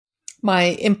My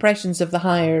impressions of the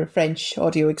higher French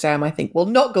audio exam, I think, will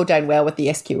not go down well with the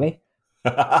SQA.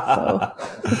 Well,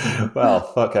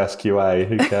 fuck SQA.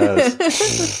 Who cares?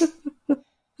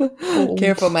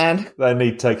 Careful, man. They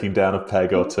need taking down a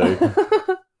peg or two.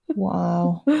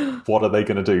 Wow. What are they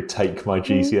going to do? Take my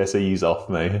GCSEs off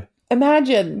me?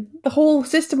 Imagine the whole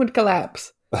system would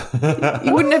collapse.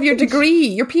 You wouldn't have your degree,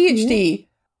 your PhD.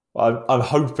 I'm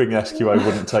hoping SQA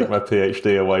wouldn't take my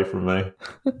PhD away from me.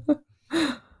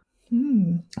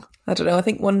 I don't know. I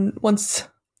think once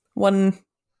one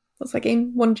what's that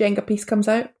game? One Jenga piece comes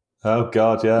out. Oh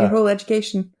God, yeah. Your whole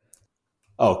education.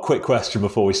 Oh, quick question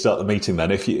before we start the meeting.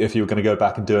 Then, if you were going to go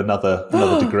back and do another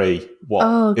degree,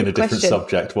 in a different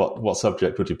subject, what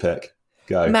subject would you pick?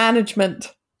 Go.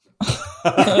 Management.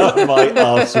 My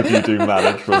arse would you do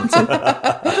management?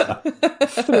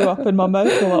 Threw up in my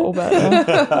mouth a little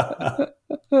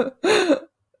bit.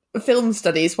 Film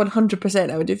studies,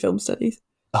 100%. I would do film studies.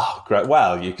 Oh, great!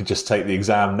 Well, you could just take the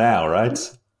exam now, right?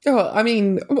 Oh, I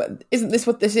mean, isn't this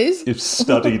what this is? You've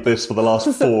studied this for the last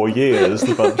 4 years.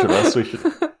 The bunch of us,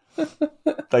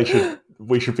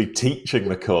 we should be teaching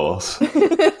the course.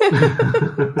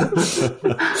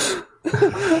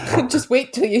 Just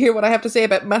wait till you hear what I have to say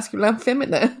about masculine and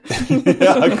feminine.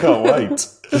 Yeah, I can't wait.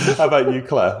 How about you,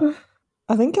 Claire?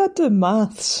 I think I'd do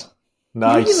maths.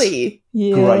 Nice. Really?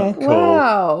 Yeah. Great call.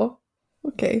 Wow.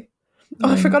 Okay.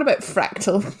 Oh, I forgot about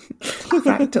fractals.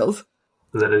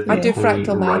 That is I do the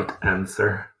fractal only math. right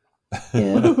answer.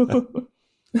 Yeah.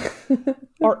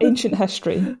 Or ancient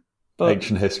history. But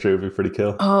Ancient history would be pretty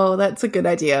cool. Oh, that's a good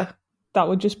idea. that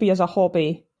would just be as a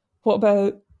hobby. What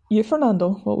about you,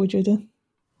 Fernando? What would you do?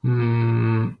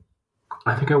 I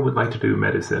think I would like to do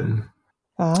medicine.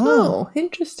 Oh,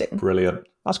 interesting. Brilliant.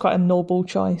 That's quite a noble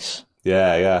choice.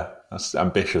 Yeah. That's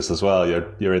ambitious as well.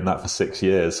 You're in that for 6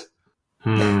 years.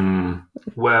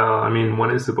 Well, I mean,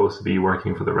 one is supposed to be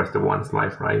working for the rest of one's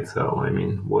life, right? So, I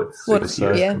mean, what's 6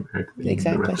 years compared to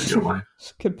the rest of your life?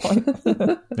 Good point.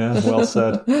 Yeah, well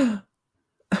said.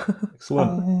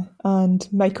 Excellent. And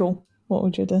Michael, what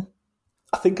would you do?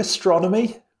 I think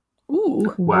astronomy.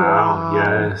 Ooh. Wow.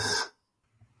 Yes.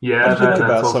 Yeah, I think about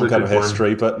that's some also kind a of good one.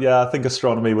 history, but yeah, I think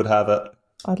astronomy would have it.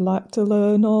 I'd like to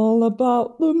learn all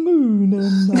about the moon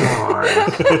and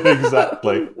that.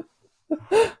 Exactly.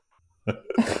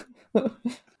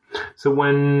 So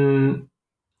when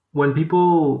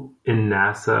people in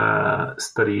NASA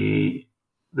study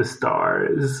the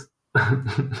stars,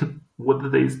 what do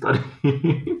they study?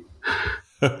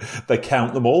 They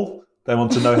count them all. They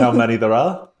want to know how many there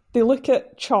are. They look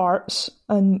at charts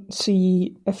and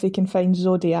see if they can find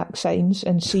zodiac signs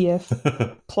and see if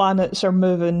planets are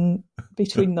moving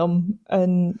between them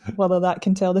and whether that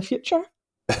can tell the future.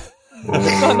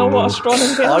 I know what astronomy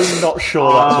is. I'm not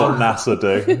sure that's what NASA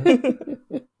do.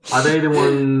 Are they the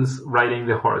ones writing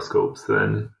the horoscopes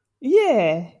then?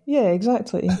 Yeah,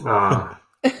 exactly. I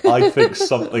think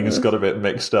something's got a bit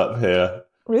mixed up here.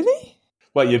 Really?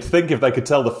 Well, you'd think if they could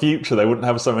tell the future, they wouldn't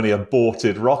have so many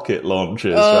aborted rocket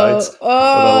launches, right?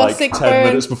 They're like 10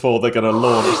 minutes before they're going to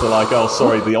launch, they're like, oh,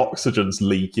 sorry, the oxygen's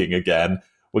leaking again.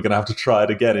 We're going to have to try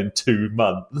it again in 2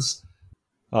 months.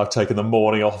 I've taken the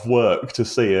morning off work to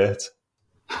see it.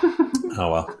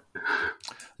 Oh, well.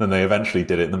 Then they eventually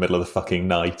did it in the middle of the fucking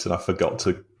night, and I forgot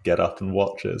to get up and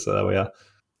watch it, so there we are.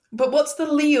 But what's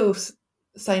the Leo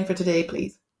sign for today,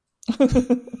 please? I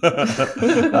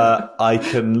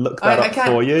can look that up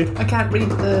for you. I can't read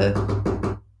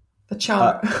the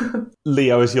chart.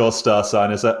 Leo is your star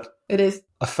sign, is it? It is.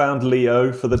 I found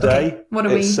Leo for the day. Okay. What are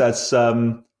we? It says,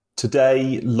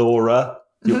 today, Laura...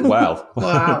 Wow.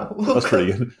 Wow. That's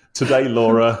pretty good. Today,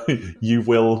 Laura, you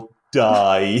will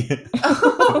die.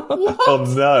 Oh,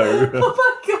 no. Oh,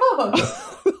 my God.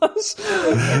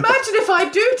 Imagine if I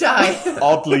do die.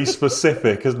 Oddly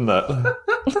specific, isn't it?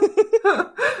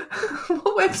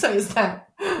 What website is that?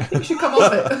 You should come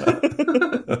off it.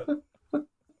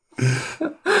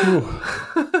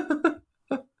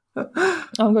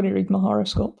 I'm going to read my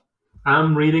horoscope.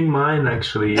 I'm reading mine,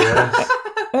 actually, yes.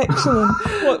 Excellent.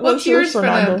 What's yours,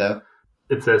 Fernando?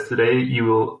 It says today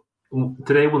will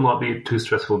not be a too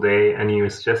stressful day, and you are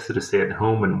suggested to stay at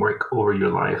home and work over your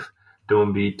life.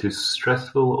 Don't be too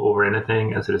stressful over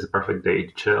anything, as it is a perfect day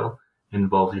to chill.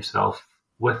 Involve yourself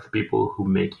with people who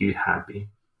make you happy.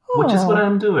 Which is what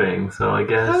I'm doing, so I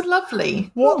guess... How lovely.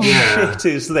 What shit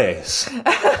is this?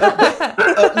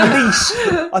 At least,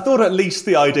 I thought at least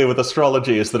the idea with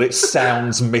astrology is that it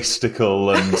sounds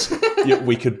mystical and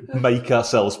we could make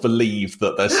ourselves believe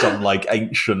that there's some like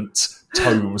ancient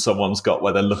tome someone's got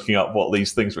where they're looking up what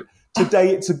these things...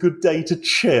 Today it's a good day to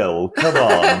chill. Come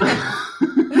on.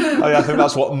 yeah, I think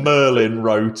that's what Merlin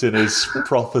wrote in his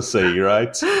prophecy,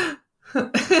 right?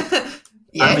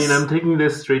 Yes. I mean, I'm taking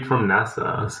this straight from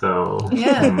NASA, so...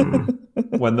 Yeah.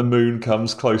 When the moon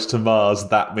comes close to Mars,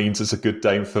 that means it's a good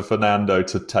day for Fernando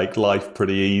to take life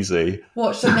pretty easy.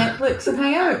 Watch some Netflix and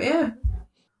hang out, yeah.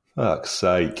 Fuck's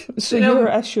sake. So your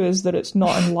issue is that it's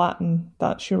not in Latin.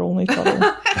 That's your only trouble.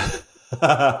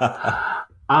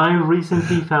 I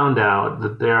recently found out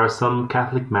that there are some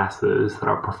Catholic masses that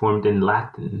are performed in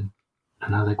Latin.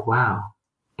 And I was like, wow,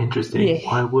 interesting.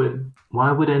 Yeah.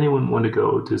 Why would anyone want to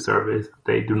go to service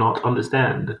they do not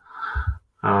understand?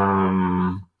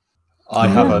 I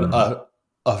have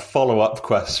a follow-up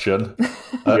question.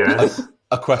 Yes.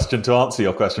 A question to answer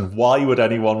your question. Why would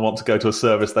anyone want to go to a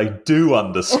service they do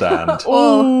understand?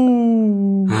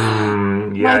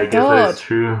 Yeah, I guess that is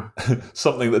true.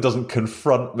 Something that doesn't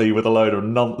confront me with a load of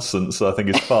nonsense, I think,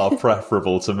 is far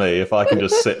preferable to me. If I can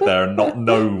just sit there and not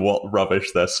know what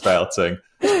rubbish they're spouting,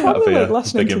 that'd be a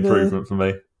big improvement for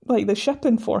me. Like the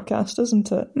shipping forecast,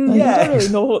 isn't it? Yeah. You don't really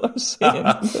know what they're saying.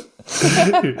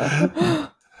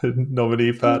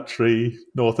 Nomini Patri,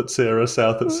 north at Sierra,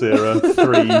 south at Sierra,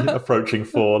 3 approaching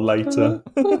 4 later.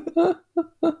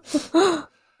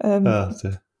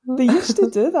 They used to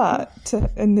do that,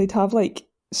 and they'd have like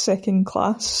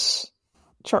second-class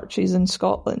churches in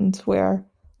Scotland where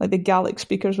like the Gaelic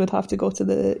speakers would have to go to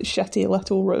the shitty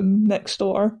little room next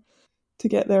door to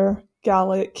get their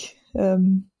Gaelic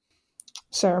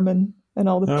sermon, and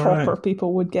all the proper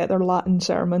people would get their Latin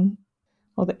sermon,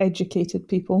 all the educated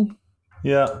people.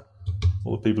 Yeah,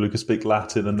 all the people who could speak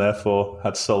Latin and therefore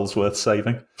had souls worth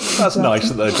saving. That's nice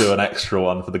that they do an extra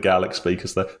one for the Gaelic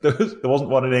speakers. There wasn't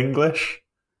one in English?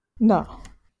 No.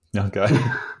 Okay.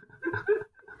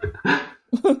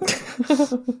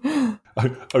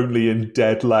 Only in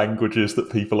dead languages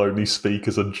that people only speak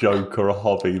as a joke or a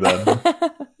hobby, then.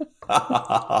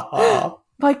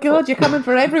 My God, you're coming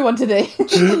for everyone today.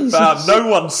 No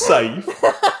one's safe.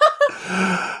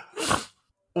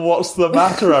 What's the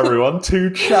matter, everyone? Too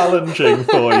challenging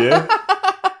for you?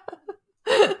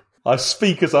 I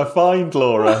speak as I find,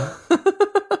 Laura.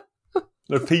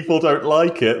 If people don't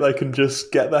like it, they can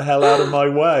just get the hell out of my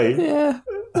way. Yeah.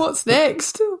 What's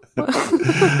next?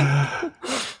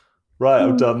 Right,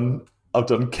 I've done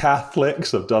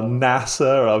Catholics, I've done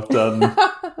NASA, I've done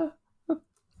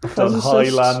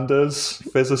Highlanders,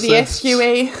 physicists. The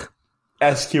SQA.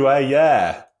 SQA,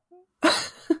 yeah.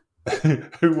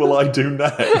 Who will I do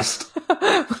next?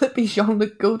 Will it be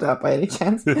Jean-Luc Godard by any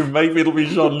chance? Maybe it'll be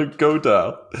Jean-Luc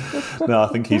Godard. No, I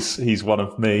think he's one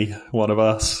of me, one of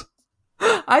us.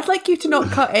 I'd like you to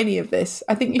not cut any of this.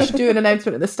 I think you should do an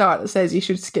announcement at the start that says you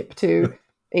should skip to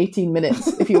 18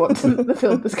 minutes if you want the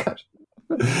film discussion.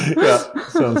 Yeah,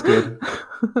 sounds good.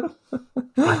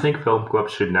 I think Film Club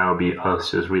should now be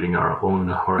us just reading our own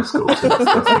horoscopes and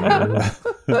discussing them.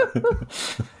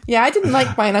 Yeah, I didn't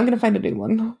like mine. I'm going to find a new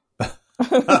one. I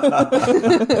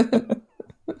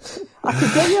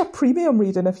could get you a premium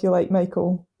reading if you like,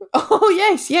 Michael. Oh,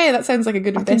 yes. Yeah, that sounds like a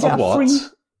good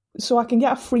investment. So I can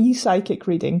get a free psychic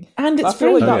reading. And it's I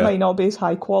feel free. like that might not be as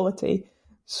high quality.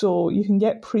 So you can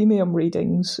get premium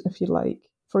readings if you like.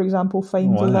 For example,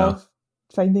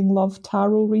 Finding Love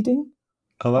tarot reading.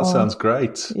 Oh, that sounds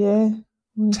great. Yeah.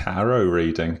 Tarot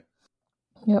reading.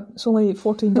 Yep, it's only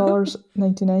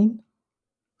 $14.99.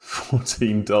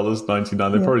 $14.99.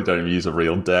 They probably don't even use a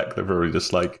real deck. They're probably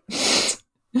just like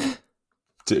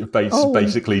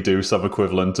basically do some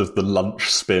equivalent of the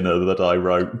lunch spinner that I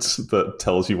wrote that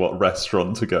tells you what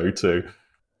restaurant to go to,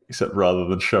 except rather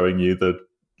than showing you the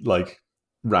like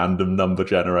random number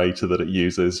generator that it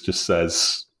uses, just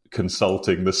says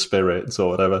consulting the spirits or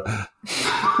whatever.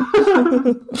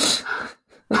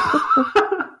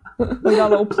 Like that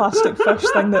little plastic fish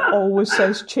thing that always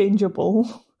says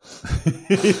changeable.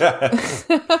 Yes.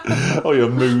 Or your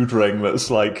mood ring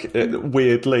that's like,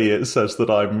 weirdly it says that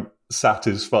I'm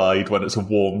satisfied when it's a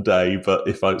warm day, but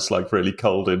if it's like really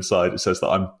cold inside, it says that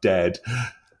I'm dead.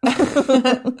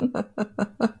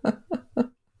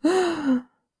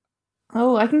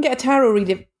 Oh, I can get a tarot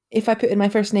read if I put in my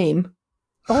first name.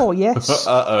 Oh, yes.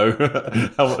 Uh-oh.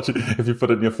 How much if you put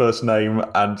in your first name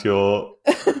and your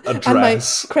address, and my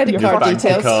credit your card bank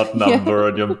details. card number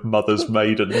and your mother's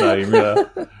maiden name, yeah.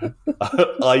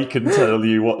 I can tell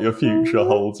you what your future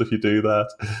holds if you do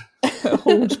that. It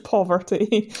holds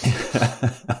poverty.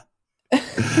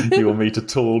 You will meet a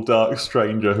tall, dark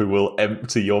stranger who will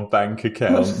empty your bank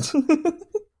account.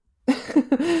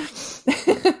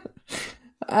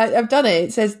 I've done it.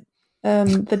 It says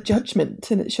the judgment,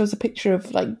 and it shows a picture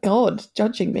of like God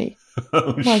judging me.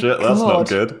 Oh shit, that's not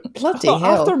good. Bloody hell.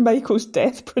 After Michael's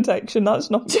death prediction,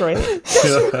 that's not great.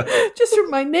 Just from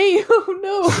my name. Oh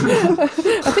no. I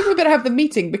think we better have the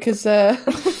meeting because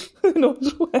Who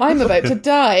knows when. I'm about to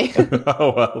die.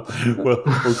 Oh well, we'll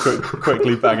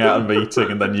quickly bang out a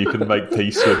meeting, and then you can make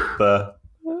peace with.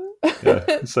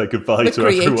 Say goodbye The to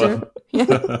creator. everyone. Yeah.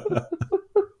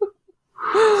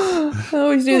 I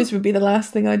always knew this would be the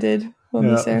last thing I did on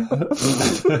this air.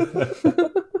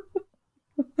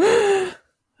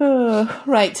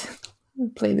 Right.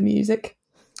 I'll play the music.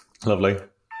 Lovely.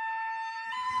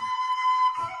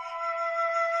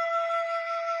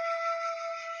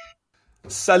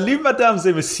 Salut, mesdames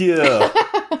et messieurs.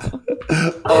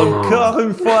 Encore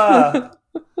une fois,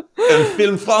 un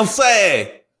film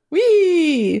français.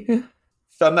 Oui.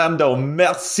 Fernando,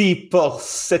 merci pour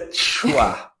cet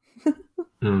choix.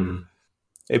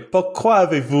 Et pourquoi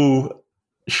avez-vous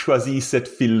choisi cet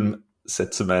film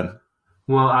cette semaine?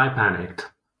 Well, I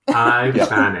panicked. I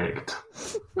panicked.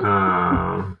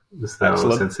 So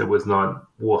since it was not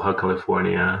Baja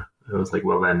California, I was like,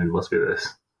 well, then it must be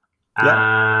this.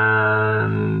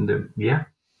 And yeah,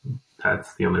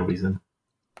 that's the only reason.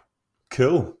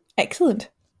 Cool. Excellent.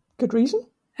 Good reason.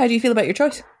 How do you feel about your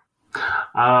choice?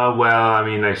 Well, I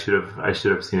mean, I should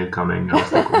have seen it coming. I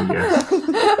was like, oh, yes.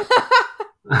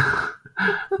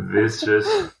 This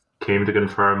just came to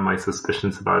confirm my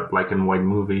suspicions about black and white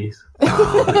movies.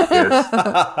 Yes.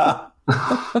 Oh,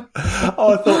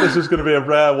 I thought this was going to be a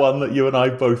rare one that you and I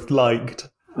both liked.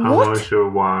 I'm not sure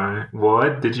why.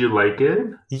 What? Did you like it?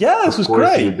 Yeah, this was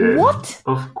great. You did. What?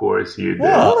 Of course you did.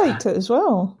 I liked it as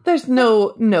well. There's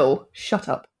no. Shut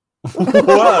up.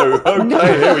 Whoa,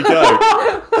 okay, here we go.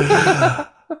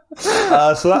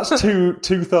 So that's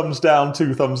two thumbs down,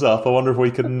 2 thumbs up. I wonder if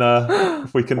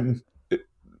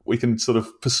we can sort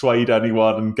of persuade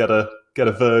anyone and get a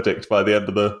verdict by the end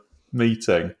of the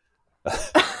meeting.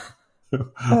 I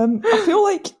feel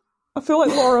like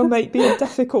Laura might be a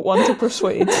difficult one to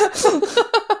persuade.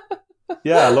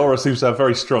 Yeah, Laura seems to have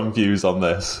very strong views on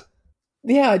this.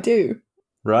 Yeah, I do.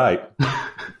 Right.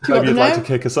 Maybe you'd like to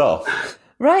kick us off.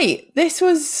 Right. This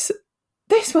was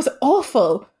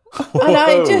awful. And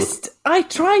I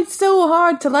tried so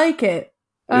hard to like it.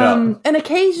 And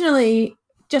occasionally,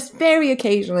 just very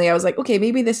occasionally, I was like, okay,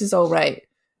 maybe this is all right.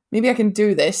 Maybe I can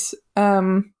do this.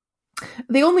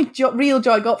 The only real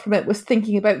joy I got from it was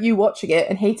thinking about you watching it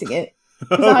and hating it.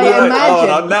 I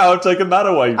imagine. Now I've taken that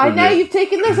away from you. Now you've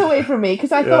taken this away from me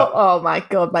because I thought, oh my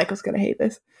God, Michael's going to hate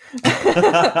this.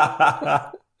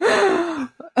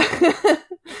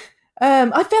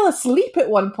 I fell asleep at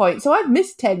one point, so I've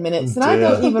missed 10 minutes, and I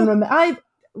don't even remember. I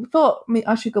thought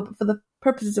I should go, for the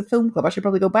purposes of film club, I should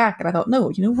probably go back, and I thought, no,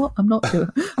 you know what? I'm not going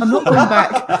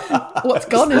back. What's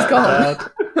gone is gone.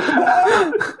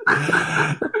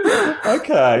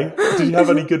 Okay. Did you have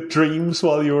any good dreams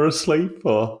while you were asleep,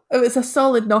 or? It was a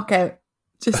solid knockout.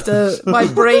 Just my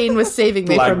brain was saving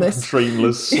me from this.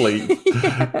 Dreamless sleep.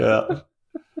 Yeah.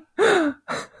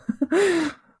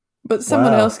 But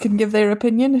someone else can give their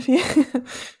opinion if you.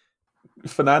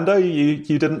 Fernando, you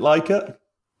didn't like it?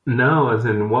 No, as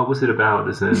in, what was it about?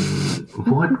 As in,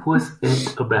 what was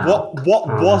it about?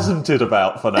 What wasn't it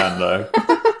about, Fernando?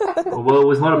 Well, it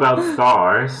was not about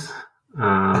stars,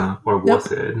 or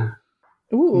was it?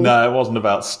 Ooh. No, it wasn't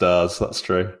about stars. That's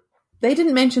true. They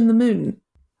didn't mention the moon.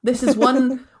 This is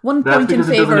one point in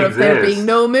favour of there being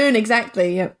no moon.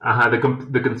 Exactly. Yeah.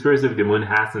 The conspiracy of the moon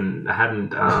hadn't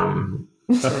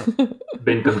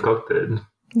been concocted.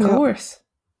 Of course,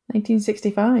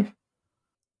 1965.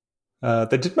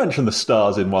 They did mention the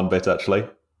stars in one bit, actually,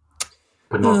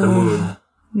 but not the moon.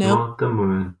 No, not the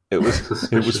moon. It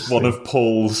was one of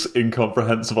Paul's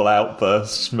incomprehensible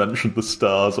outbursts. Mentioned the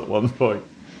stars at one point.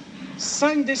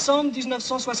 5 décembre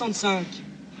 1965.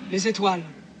 Les étoiles.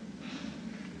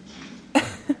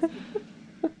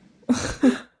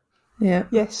 Yeah.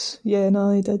 Yes. Yeah,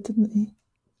 no, he did, didn't he?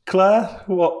 Claire,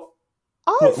 what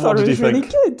thought it was really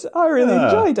good. I really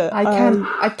enjoyed it.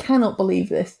 I cannot believe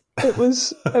this. It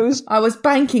was. I was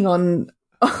banking on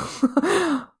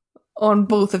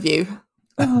both of you.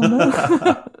 Oh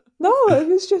no. No, it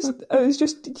was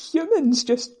just humans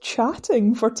just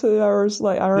chatting for 2 hours,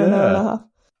 like hour and a half.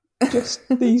 Just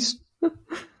these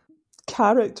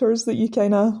characters that you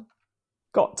kind of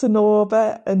got to know a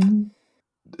bit and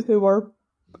who were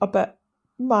a bit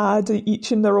mad,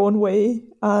 each in their own way,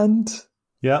 and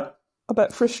a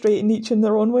bit frustrating each in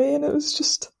their own way. And it was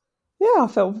just, I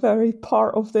felt very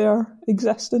part of their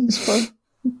existence for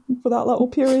that little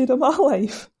period of my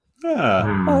life.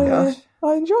 Yeah,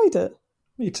 I enjoyed it.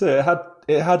 Me too.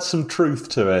 It had some truth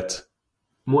to it.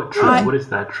 What truth? What is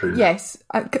that truth? Yes,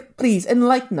 please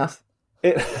enlighten us.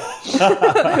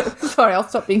 Sorry, I'll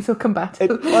stop being so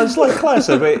combative. It's like Claire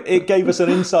said, it gave us an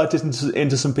insight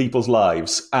into some people's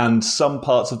lives, and some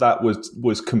parts of that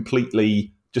was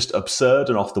completely just absurd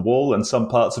and off the wall, and some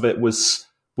parts of it was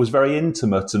very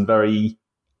intimate and very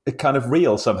kind of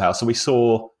real somehow.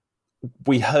 So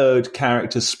we heard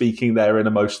characters speaking their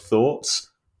innermost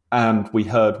thoughts, and we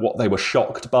heard what they were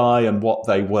shocked by and what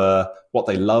they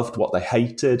loved, what they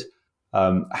hated.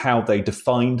 How they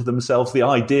defined themselves, the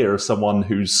idea of someone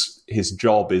his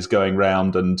job is going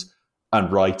round and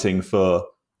writing for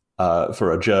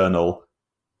a journal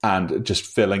and just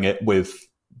filling it with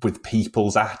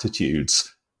people's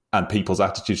attitudes and people's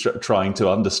attitudes, trying to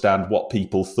understand what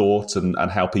people thought and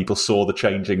how people saw the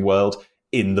changing world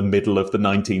in the middle of the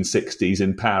 1960s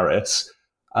in Paris.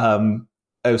 It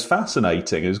was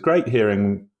fascinating. It was great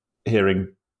hearing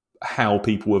how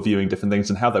people were viewing different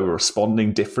things and how they were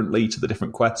responding differently to the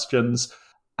different questions.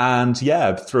 And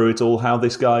through it all, how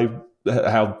these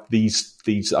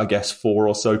I guess 4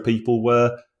 or so people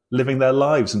were living their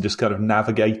lives and just kind of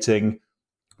navigating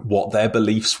what their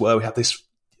beliefs were. We had this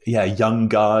young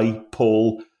guy,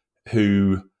 Paul,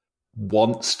 who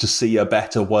wants to see a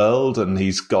better world, and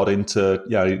he's got into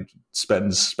he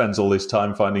spends all his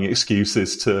time finding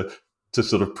excuses to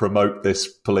sort of promote this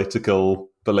political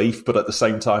belief, but at the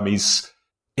same time he's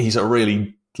a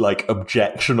really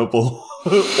objectionable,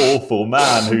 awful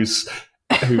man who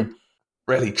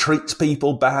really treats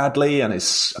people badly and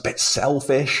is a bit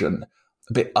selfish and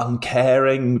a bit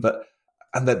uncaring.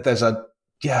 And that there's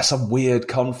some weird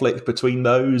conflict between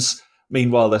those.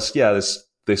 Meanwhile, there's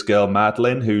this girl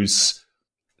Madeline who's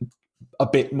a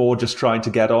bit more just trying to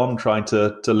get on, trying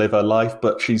to live her life,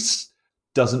 but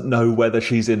doesn't know whether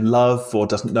she's in love or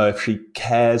doesn't know if she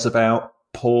cares about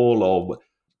Paul, or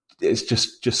it's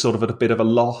just sort of at a bit of a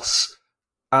loss.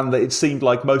 And it seemed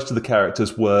like most of the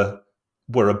characters were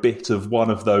a bit of one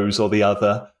of those or the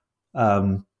other.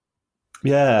 I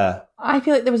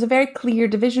feel like there was a very clear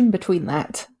division between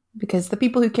that, because the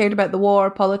people who cared about the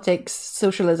war, politics,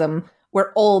 socialism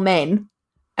were all men,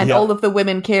 and all of the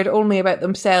women cared only about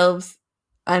themselves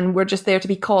and were just there to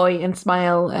be coy and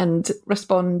smile and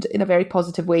respond in a very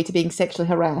positive way to being sexually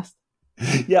harassed.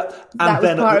 Yeah, that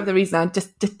was part of the reason I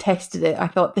just detested it. I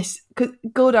thought because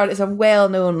Godard is a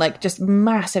well-known, just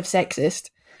massive sexist,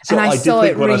 so and I saw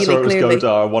it really clearly. When I saw it was Godard,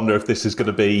 I wonder if this is going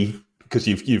to be, because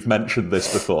you've mentioned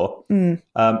this before.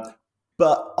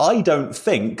 But I don't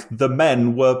think the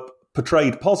men were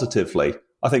portrayed positively.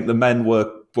 I think the men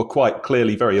were quite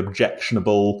clearly very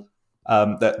objectionable.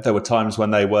 There were times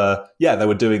when they were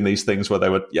doing these things where they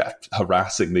were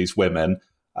harassing these women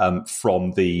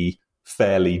from the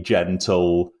fairly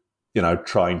gentle,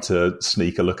 trying to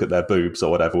sneak a look at their boobs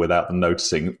or whatever without them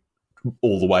noticing,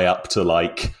 all the way up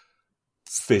to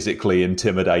physically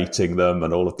intimidating them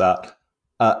and all of that.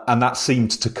 And that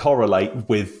seemed to correlate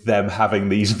with them having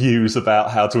these views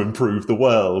about how to improve the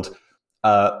world,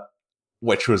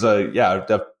 which was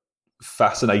a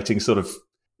fascinating sort of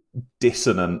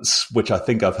dissonance, which I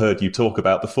think I've heard you talk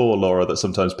about before, Laura, that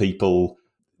sometimes people,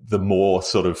 the more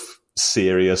sort of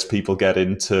serious people get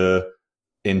into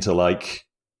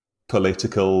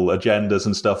political agendas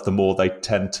and stuff, the more they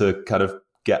tend to kind of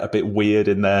get a bit weird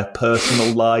in their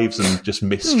personal lives and just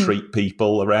mistreat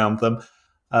people around them.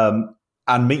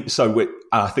 I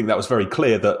think that was very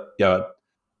clear that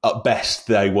at best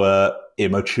they were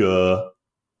immature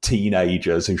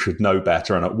teenagers who should know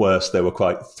better, and at worst they were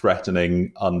quite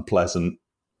threatening, unpleasant,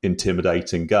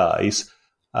 intimidating guys.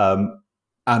 And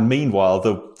meanwhile,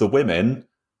 the women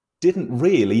didn't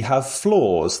really have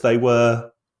flaws. They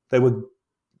were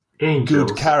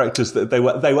angels. Good characters. That they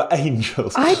were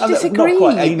angels. I disagree. Not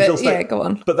quite angels. But go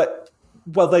on. But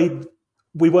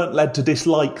we weren't led to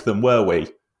dislike them, were we?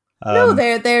 No,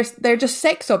 they're just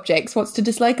sex objects. What's to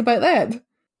dislike about that?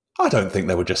 I don't think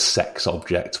they were just sex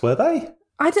objects, were they?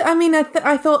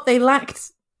 I thought they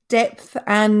lacked depth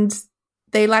and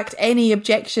they lacked any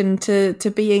objection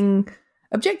to being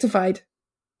objectified.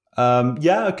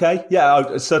 Okay.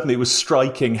 Yeah, certainly it was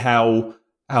striking how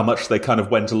much they kind of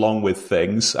went along with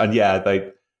things. And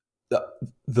the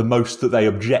most that they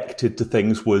objected to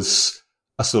things was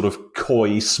a sort of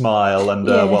coy smile and,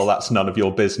 well, that's none of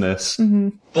your business. Mm-hmm.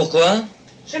 Pourquoi?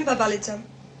 J'aime pas parler de ça.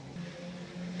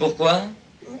 Pourquoi?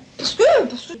 Parce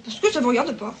que ça vous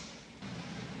regarde pas.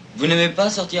 Vous n'aimez pas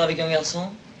sortir avec un garçon?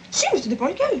 Si, mais ça dépend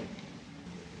lequel.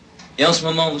 Et en ce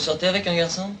moment, vous sortez avec un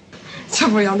garçon? Ça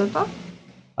vous regarde pas.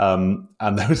 And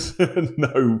there was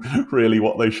no really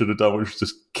what they should have done, which was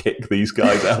just kick these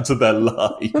guys out of their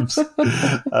lives.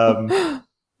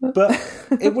 But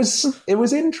it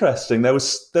was interesting. There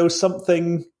was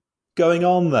something going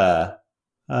on there.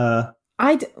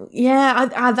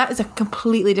 That is a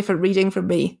completely different reading from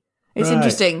me. It's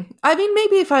interesting. I mean,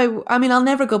 maybe I'll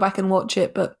never go back and watch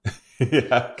it, but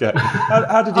yeah. Okay.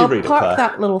 How did you read it, Claire? I'll park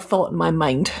that little thought in my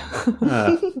mind.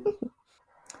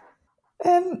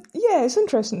 It's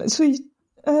interesting. So,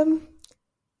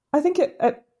 I think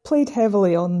it played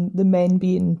heavily on the men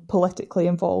being politically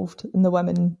involved and the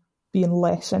women being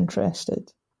less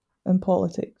interested in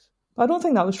politics. But I don't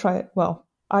think that was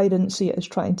I didn't see it as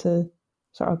trying to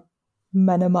sort of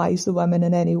minimise the women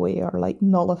in any way or like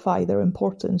nullify their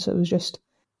importance. It was just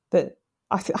that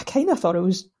I kind of thought it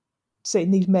was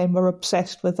saying these men were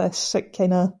obsessed with this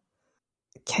kind of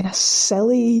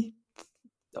silly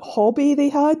hobby they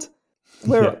had,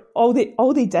 where all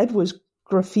they did was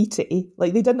graffiti.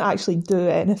 Like, they didn't actually do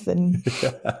anything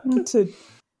to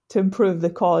improve the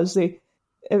cause. It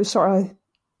was sort of,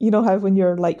 you know how when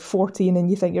you're like 14 and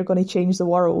you think you're going to change the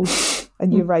world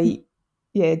and you write,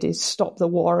 to stop the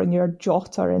war and you're a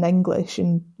jotter in English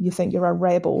and you think you're a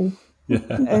rebel. Yeah.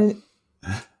 And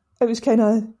it was kind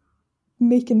of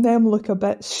making them look a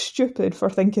bit stupid for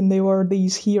thinking they were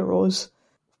these heroes,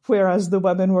 whereas the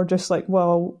women were just like,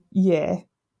 well, yeah,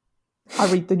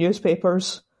 I read the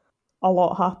newspapers, a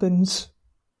lot happens,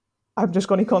 I'm just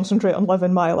going to concentrate on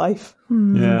living my life.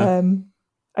 Yeah.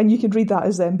 And you could read that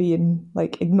as them being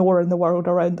like ignoring the world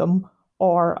around them,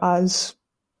 or as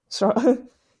sort of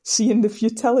seeing the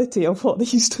futility of what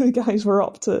these two guys were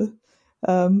up to,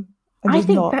 and just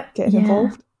not getting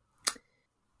involved.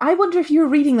 I wonder if you're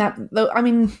reading that, though. I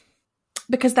mean,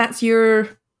 because I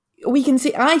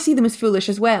see them as foolish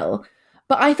as well,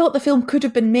 but I thought the film could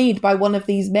have been made by one of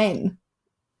these men.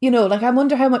 You know, like, I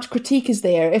wonder how much critique is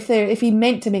there, if he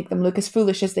meant to make them look as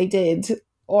foolish as they did,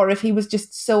 or if he was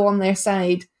just so on their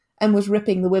side and was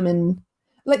ripping the women.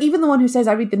 Like, even the one who says,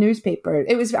 I read the newspaper,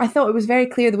 I thought it was very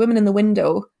clear, the woman in the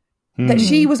window, that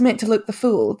she was meant to look the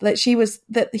fool, that he was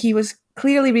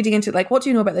clearly reading into, like, what do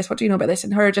you know about this? What do you know about this?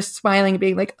 And her just smiling and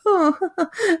being like, oh,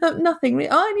 nothing. Oh,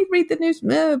 I need to read the news.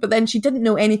 But then she didn't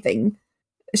know anything.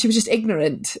 She was just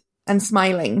ignorant and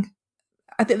smiling.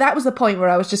 I think that was the point where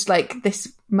I was just like,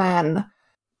 this man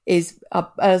is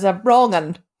a wrong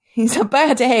un. He's a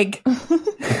bad egg. Do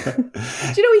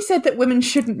you know he said that women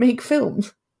shouldn't make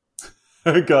films?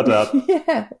 Got that.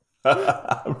 Yeah.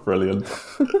 Brilliant.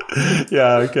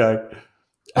 Yeah, okay.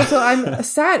 Also, I'm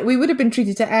sad. We would have been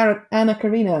treated to Anna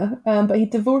Karina, but he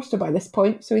divorced her by this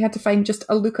point, so we had to find just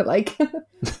a lookalike.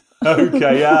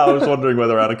 Okay, yeah, I was wondering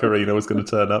whether Anna Karina was going to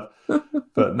turn up,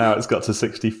 but now it's got to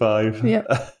 65. Yeah.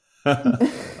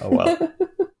 Oh, well.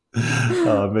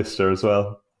 Oh, I missed her as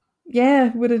well.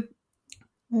 Yeah, would have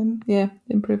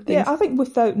improved things. Yeah, I think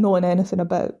without knowing anything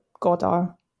about Godard,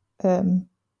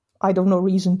 I don't know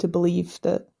reason to believe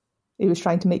that he was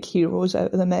trying to make heroes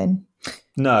out of the men.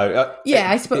 No.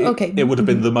 I suppose. Okay. It would have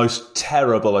been the most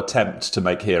terrible attempt to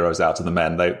make heroes out of the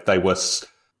men. They were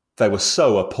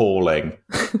so appalling,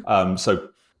 so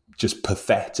just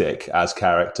pathetic as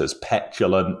characters,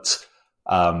 petulant,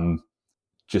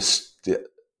 just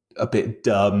a bit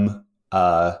dumb,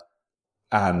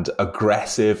 and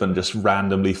aggressive, and just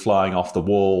randomly flying off the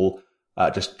wall,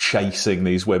 just chasing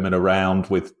these women around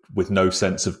with no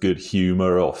sense of good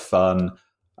humour or fun.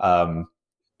 They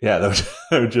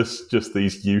were just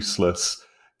these useless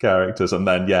characters. And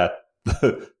then,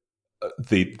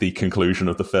 the conclusion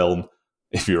of the film,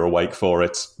 if you're awake for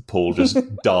it, Paul just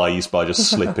dies by just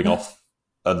slipping off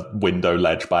a window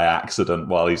ledge by accident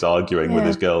while he's arguing with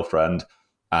his girlfriend,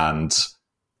 and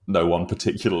no one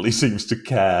particularly seems to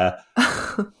care.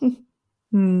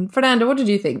 Fernando, what did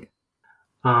you think?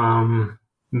 What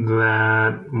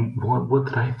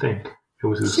did I think? It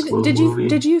was a slow movie.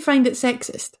 Did you find it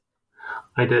sexist?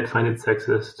 I did find it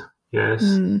sexist, yes.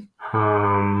 And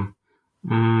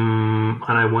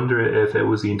I wonder if it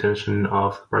was the intention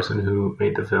of the person who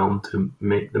made the film to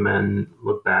make the men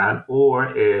look bad,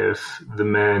 or if the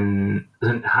men,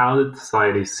 how did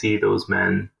society see those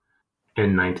men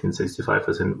in 1965?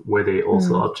 As in, were they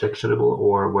also objectionable,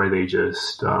 or were they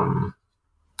just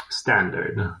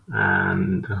standard?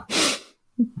 And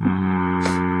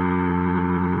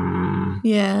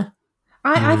yeah,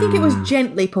 I think it was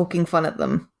gently poking fun at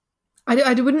them.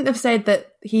 I wouldn't have said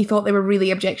that he thought they were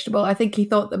really objectionable. I think he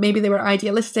thought that maybe they were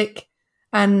idealistic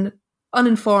and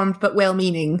uninformed but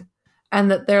well-meaning, and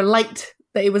that that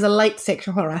it was a light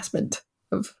sexual harassment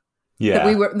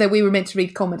that we were meant to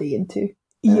read comedy into.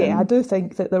 Yeah, I do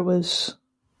think that there was.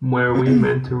 Were we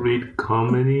meant to read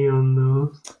comedy on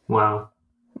those? Wow.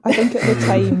 I think at the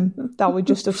time that would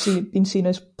just have been seen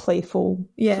as playful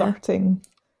flirting.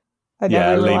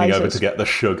 Leaning over to get the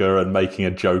sugar and making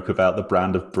a joke about the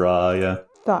brand of bra. Yeah,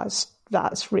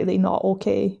 that's really not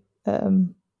okay.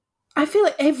 I I feel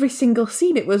like every single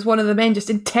scene, it was one of the men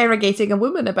just interrogating a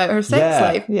woman about her sex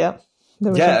life. Yeah.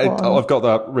 I've got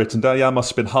that written down. Yeah, it must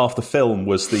have been half the film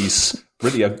was these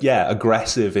really,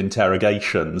 aggressive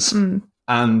interrogations.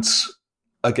 And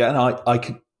again,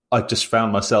 I just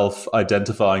found myself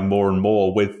identifying more and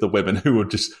more with the women who were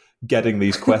just getting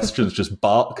these questions just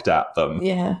barked at them.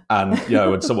 Yeah. And,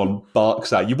 when someone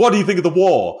barks at you, what do you think of the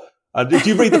war? And did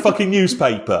you read the fucking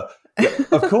newspaper?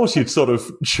 Of course you'd sort of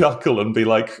chuckle and be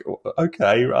like,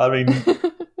 okay, I mean,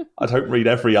 I don't read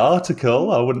every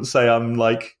article. I wouldn't say I'm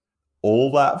like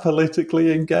all that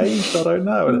politically engaged. I don't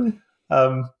know.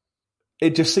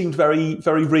 It just seemed very,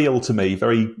 very real to me,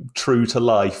 very true to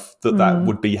life that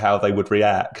would be how they would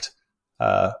react.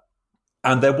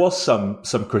 And there was some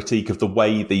critique of the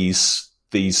way these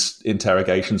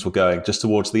interrogations were going. Just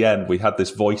towards the end, we had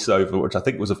this voiceover, which I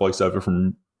think was a voiceover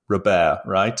from Robert,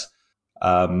 right?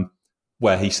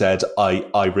 Where he said,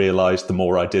 I realised the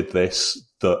more I did this,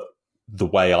 that the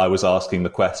way I was asking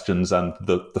the questions and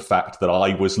the fact that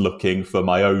I was looking for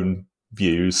my own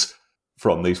views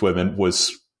from these women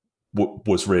was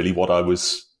really what I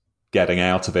was getting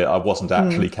out of it. I wasn't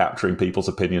actually capturing people's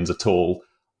opinions at all.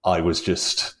 I was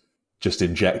just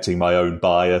injecting my own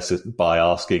bias by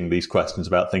asking these questions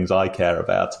about things I care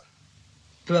about.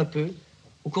 Peu à peu,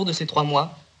 au cours de ces 3 mois,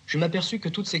 je m'aperçus que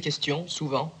toutes ces questions,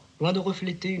 souvent, loin de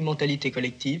refléter une mentalité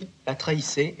collective, la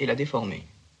trahissaient et la déformaient.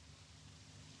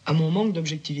 À mon manque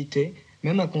d'objectivité,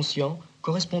 même inconscient,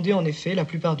 correspondait en effet, la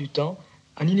plupart du temps,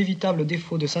 un inévitable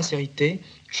défaut de sincérité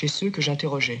chez ceux que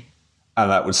j'interrogeais.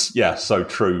 And that was, so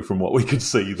true from what we could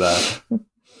see there.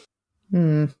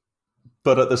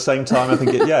 But at the same time, I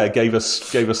think it gave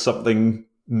us something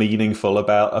meaningful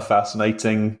about a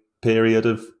fascinating period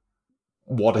of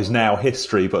what is now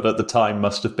history, but at the time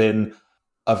must have been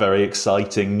a very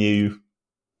exciting new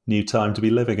time to be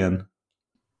living in.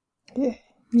 Yeah.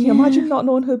 Can you imagine not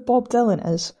knowing who Bob Dylan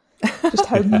is? Just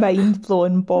how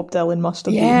mind-blowing Bob Dylan must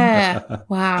have been. Yeah.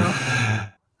 Wow.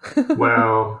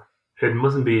 Well, it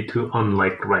mustn't be too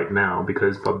unlike right now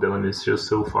because Bob Dylan is just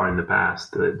so far in the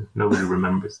past that nobody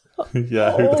remembers.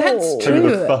 Yeah, that's true. Who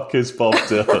the fuck is Bob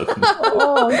Dylan?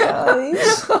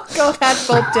 Guys. God, add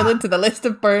Bob Dylan to the list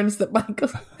of burns that Michael...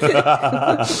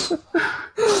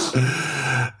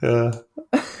 Yeah.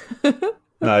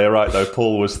 No, you're right, though.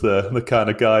 Paul was the kind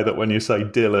of guy that when you say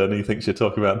Dylan, he thinks you're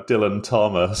talking about Dylan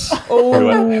Thomas,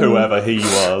 whoever he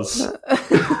was.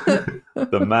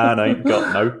 The man ain't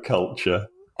got no culture.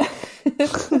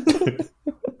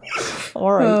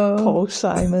 All right, Paul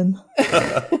Simon.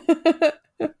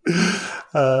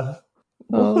 What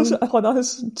was it? Oh,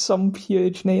 that's some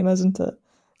huge name, isn't it?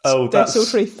 Oh, that's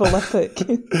desultory Philippic.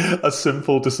 A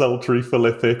simple desultory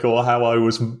Philippic, or how I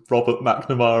was Robert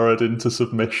McNamara into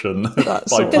submission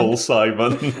by Paul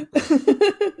Simon.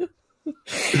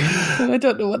 I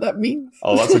don't know what that means.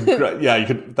 Oh, that's a great. Yeah, you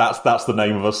could. That's the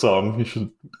name of a song. You should.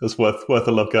 It's worth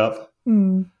a look up.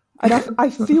 And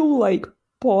I feel like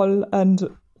Paul and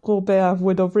Robert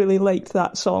would have really liked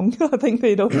that song. I think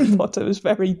they'd have thought it was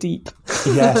very deep.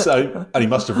 Yes, and he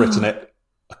must have written it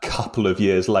a couple of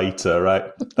years later, right?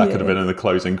 That could have been in the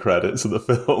closing credits of the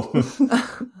film.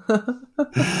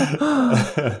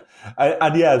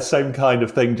 and same kind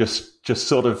of thing, just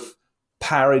sort of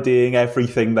parodying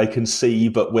everything they can see,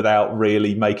 but without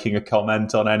really making a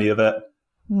comment on any of it.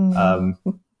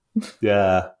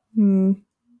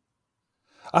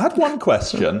 I had one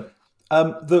question.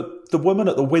 The woman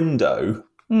at the window,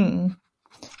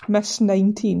 Miss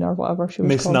 19 or whatever she was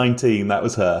Miss called. 19, that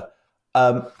was her.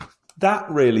 That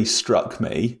really struck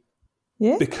me.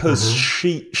 Yeah. Because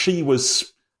she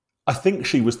was, I think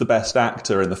she was the best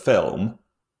actor in the film.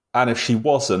 And if she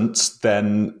wasn't,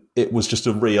 then it was just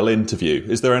a real interview.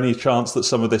 Is there any chance that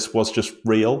some of this was just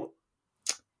real?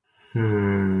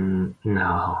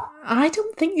 No. I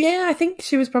don't think, I think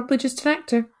she was probably just an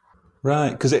actor.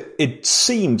 Right, because it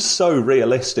seemed so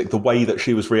realistic, the way that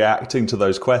she was reacting to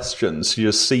those questions. She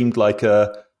just seemed like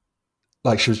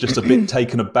she was just a bit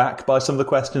taken aback by some of the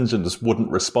questions and just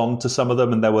wouldn't respond to some of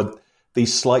them. And there were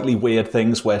these slightly weird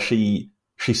things where she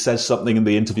says something and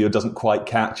the interviewer doesn't quite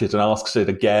catch it and asks it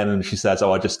again, and she says,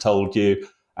 "Oh, I just told you,"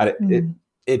 and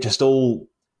it just all,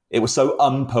 it was so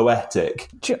unpoetic.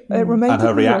 And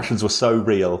her reactions were so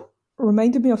real.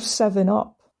 Reminded me of 7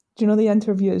 Up. Do you know the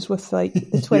interviews with like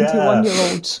the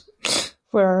 21-year-olds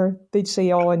where they'd say,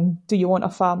 "Oh, and do you want a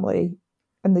family?"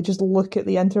 And they just look at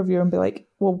the interviewer and be like,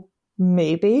 "Well,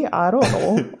 maybe, I don't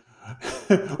know."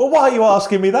 Well, why are you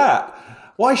asking me that?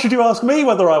 Why should you ask me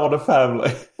whether I want a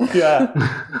family? Yeah.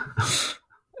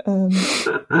 It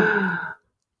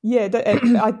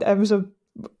was a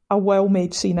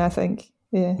well-made scene, I think.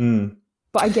 Yeah.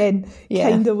 But again,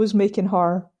 kind of was making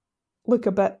her look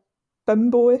a bit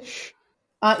bimbo-ish.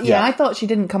 I thought she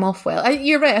didn't come off well.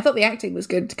 You're right, I thought the acting was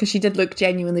good because she did look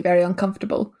genuinely very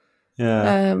uncomfortable.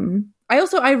 Yeah.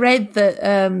 I read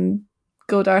that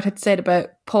Godard had said about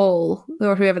Paul,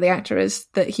 or whoever the actor is,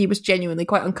 that he was genuinely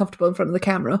quite uncomfortable in front of the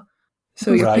camera.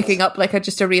 So you're picking up like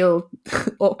just a real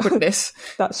awkwardness.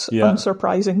 That's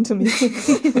unsurprising to me.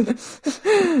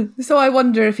 So I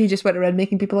wonder if he just went around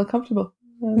making people uncomfortable.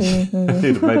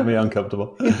 It made me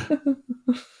uncomfortable.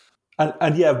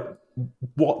 and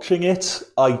watching it,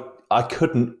 I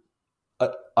couldn't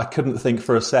think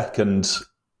for a second,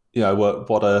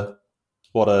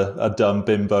 what a dumb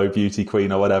bimbo beauty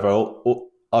queen or whatever.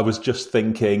 I was just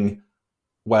thinking,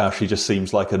 wow, she just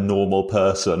seems like a normal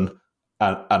person.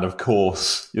 And of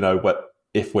course,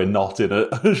 if we're not in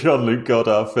a Jean-Luc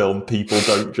Godard film, people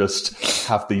don't just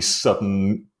have these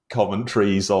sudden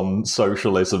commentaries on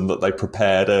socialism that they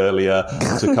prepared earlier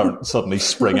to suddenly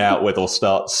spring out with, or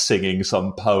start singing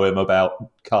some poem about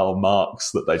Karl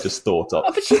Marx that they just thought of.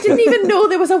 Oh, but she didn't even know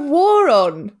there was a war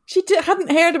on. She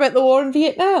hadn't heard about the war in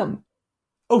Vietnam.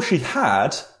 Oh, she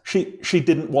had. She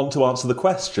didn't want to answer the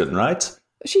question, right?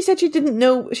 She said she didn't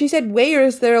know. She said, "Where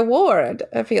is there a war?"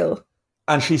 I feel.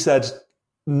 And she said,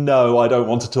 "No, I don't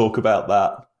want to talk about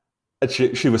that."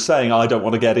 And she was saying, "I don't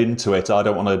want to get into it. I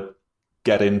don't want to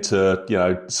get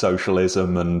into,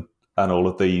 socialism and all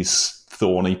of these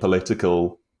thorny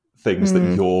political things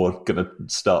that you're going to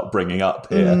start bringing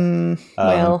up here."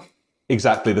 Well,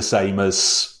 exactly the same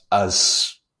as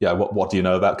what do you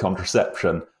know about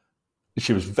contraception?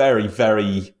 She was very,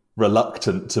 very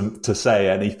reluctant to say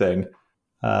anything.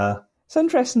 It's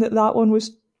interesting that one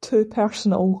was too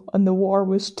personal and the war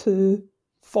was too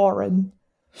foreign.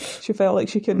 She felt like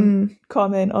she couldn't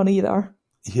comment on either.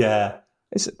 Yeah.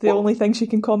 Is it the only thing she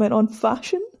can comment on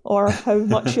fashion, or how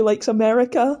much she likes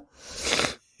America?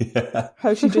 Yeah.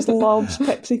 How she just loves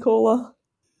Pepsi Cola.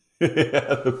 Yeah,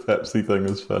 the Pepsi thing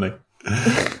is funny.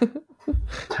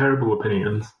 Terrible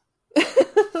opinions.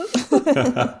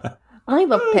 I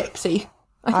love Pepsi.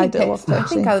 I love Pepsi. I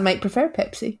think I might prefer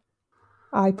Pepsi.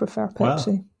 I prefer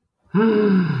Pepsi.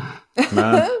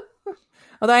 Wow.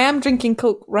 Although I am drinking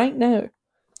Coke right now.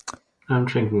 I'm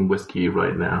drinking whiskey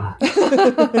right now.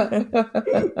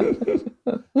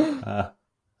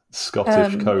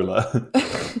 Scottish cola.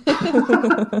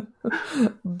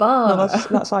 Bar. No,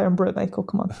 that's Iron Brew, Michael.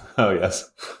 Come on. Oh yes.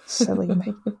 Silly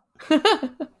me.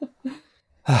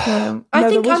 I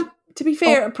think to be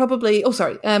fair, probably. Oh,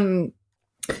 sorry.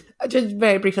 Just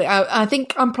very briefly, I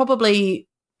think I'm probably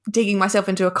digging myself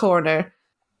into a corner.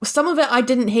 Some of it I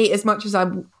didn't hate as much as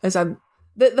I'm.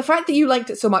 The fact that you liked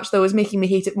it so much, though, is making me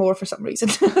hate it more for some reason.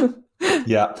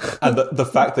 Yeah, and the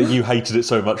fact that you hated it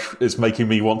so much is making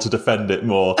me want to defend it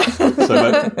more.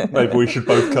 So maybe we should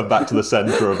both come back to the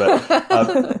centre of it.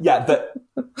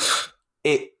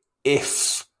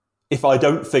 If I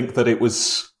don't think that it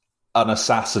was an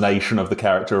assassination of the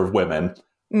character of women,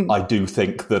 I do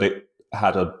think that it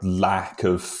had a lack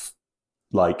of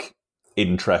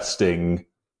interesting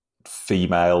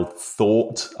female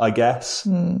thought, I guess.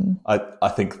 I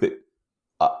think that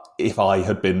if I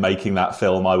had been making that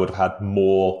film, I would have had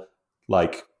more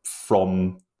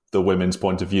from the women's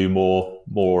point of view,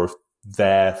 more of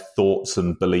their thoughts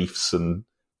and beliefs and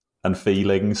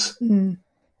feelings,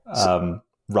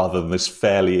 rather than this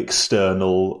fairly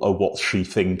external, what's she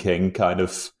thinking kind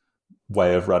of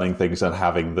way of running things, and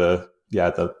having the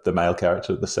male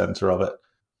character at the centre of it.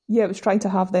 Yeah, it was trying to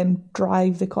have them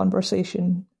drive the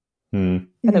conversation. And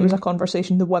it was a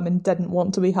conversation the women didn't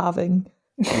want to be having.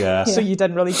 Yeah. So you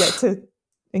didn't really get to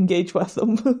engage with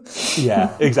them.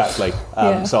 Yeah, exactly.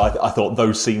 So I thought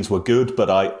those scenes were good, but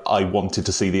I wanted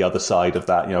to see the other side of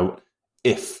that.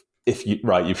 If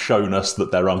you've shown us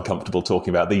that they're uncomfortable talking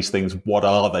about these things, what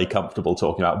are they comfortable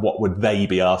talking about? What would they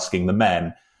be asking the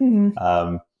men?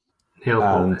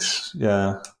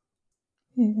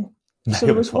 So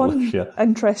there was one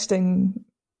interesting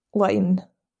line,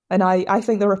 and I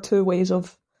think there are two ways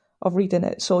of reading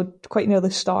it. So quite near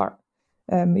the start,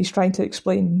 he's trying to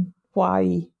explain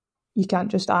why you can't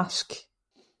just ask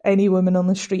any woman on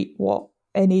the street what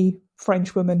any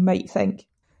French woman might think.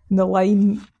 And the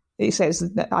line, it says,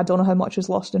 that I don't know how much is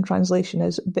lost in translation,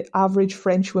 is the average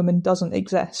French woman doesn't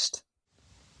exist.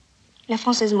 La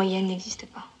française moyenne n'existe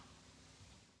pas.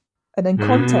 And in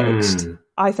context,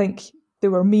 I think they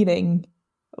were meaning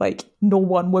no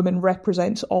one woman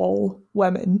represents all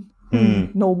women.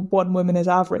 No one woman is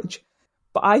average.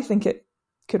 But I think it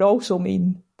could also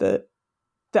mean that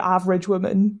the average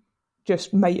woman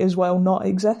just might as well not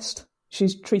exist.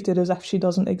 She's treated as if she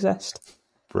doesn't exist.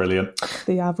 Brilliant.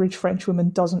 The average French woman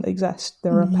doesn't exist.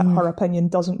 Her opinion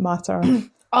doesn't matter.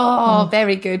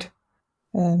 Very good.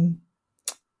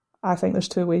 I think there's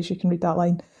 2 ways you can read that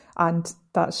line, and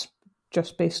that's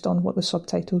just based on what the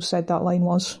subtitles said that line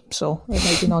was, so it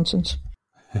might be nonsense.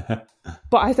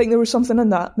 But I think there was something in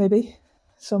that, maybe.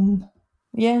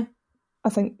 Yeah. I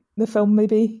think the film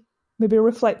maybe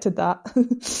reflected that.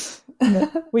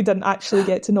 That we didn't actually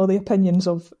get to know the opinions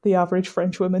of the average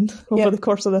French woman over the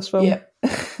course of this film.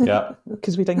 Yeah.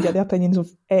 Because we didn't get the opinions of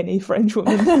any French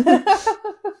woman.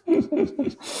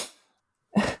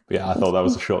 Yeah, I thought that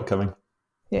was a shortcoming.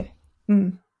 Yeah.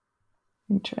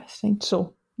 Interesting.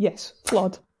 So, yes,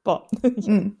 flawed, but...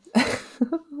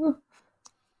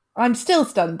 I'm still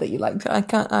stunned that you liked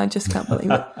it. I just can't believe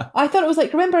it. I thought it was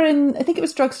like, remember I think it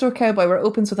was Drugstore Cowboy, where it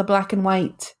opens with a black and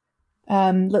white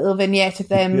little vignette of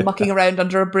them mucking around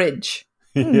under a bridge.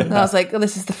 And I was like,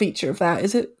 this is the feature of that,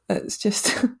 is it? It's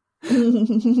just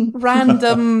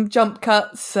random jump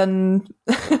cuts and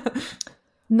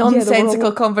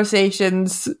nonsensical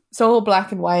conversations. It's all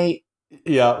black and white.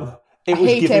 Yeah. It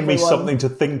was giving me something to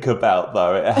think about,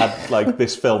 though. It had, like,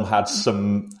 this film had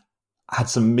some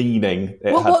meaning.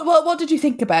 What did you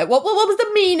think about? What was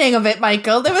the meaning of it,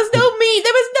 Michael? There was no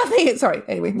there was nothing. Sorry,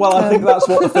 anyway. Well, I think that's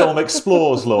what the film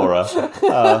explores, Laura.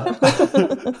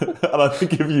 And I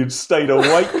think if you'd stayed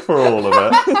awake for all of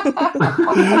it,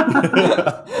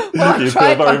 you'd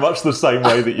feel very much the same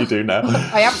way that you do now.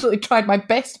 I absolutely tried my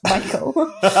best, Michael.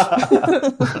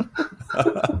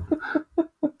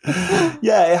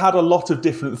 Yeah, it had a lot of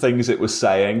different things it was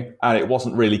saying, and it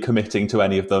wasn't really committing to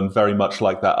any of them, very much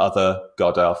like that other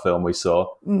Godard film we saw.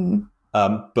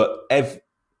 But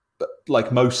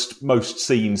like most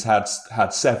scenes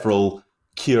had several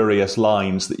curious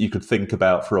lines that you could think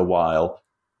about for a while.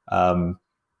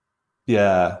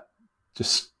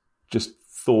 Just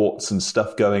thoughts and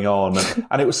stuff going on,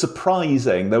 and it was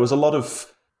surprising. There was a lot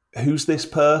of who's this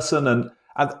person and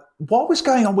what was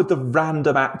going on with the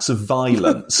random acts of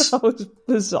violence? That was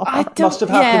bizarre. It must have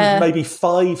happened maybe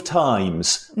 5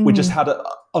 times. We just had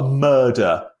a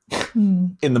murder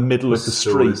in the middle of the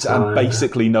street and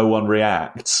basically no one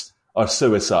reacts. Or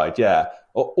suicide, yeah.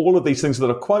 All of these things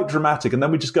that are quite dramatic, and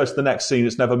then we just go to the next scene,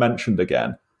 it's never mentioned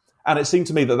again. And it seemed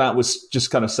to me that was just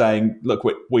kind of saying, look,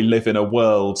 we live in a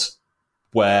world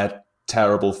where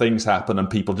terrible things happen and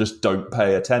people just don't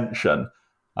pay attention.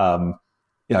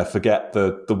 Forget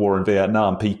the war in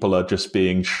Vietnam. People are just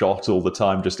being shot all the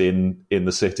time, just in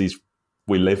the cities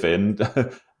we live in,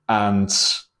 and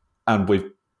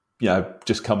we've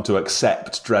just come to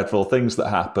accept dreadful things that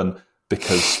happen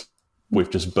because we've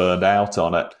just burned out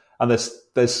on it. And there's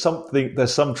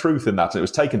some truth in that. And it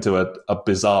was taken to a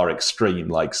bizarre extreme,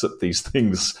 like so these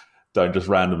things don't just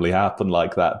randomly happen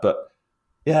like that. But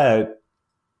yeah,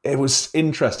 it was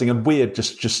interesting and weird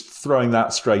just throwing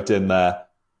that straight in there.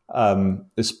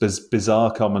 This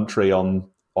bizarre commentary on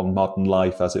modern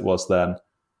life as it was then.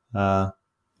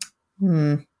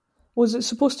 Was it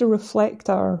supposed to reflect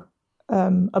our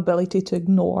ability to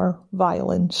ignore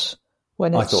violence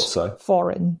when it's I thought so.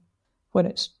 Foreign, when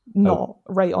it's not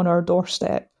right on our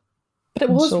doorstep? But it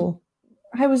was.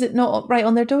 How was it not right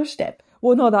on their doorstep?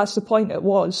 Well, no, that's the point. It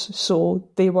was. So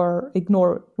we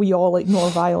all ignore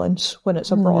violence when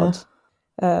it's abroad.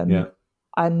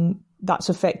 And that's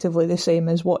effectively the same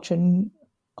as watching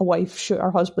a wife shoot her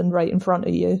husband right in front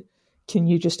of you. Can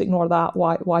you just ignore that?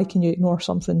 Why can you ignore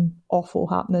something awful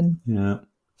happening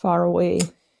far away?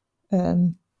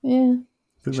 Showing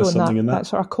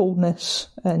that's our coldness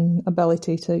and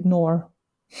ability to ignore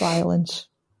violence.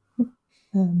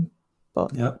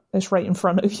 But it's right in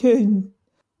front of you.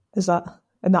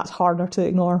 And that's harder to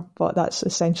ignore, but that's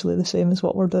essentially the same as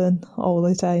what we're doing all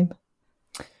the time.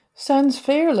 Sounds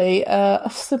fairly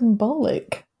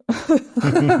symbolic.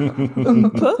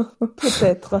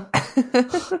 Peut-être.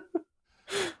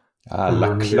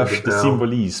 La cloche de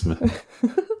symbolisme.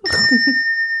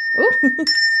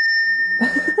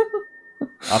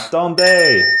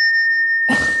 Attendez!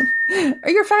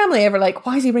 Are your family ever like,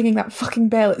 why is he ringing that fucking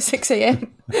bell at 6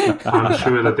 a.m? I'm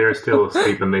sure that they're still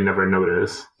asleep and they never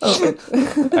notice. Oh, good.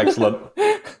 Excellent.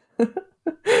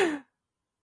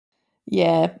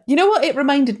 Yeah. You know what it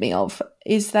reminded me of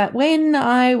is that when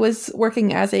I was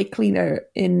working as a cleaner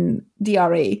in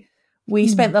DRA, we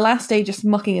spent the last day just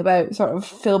mucking about, sort of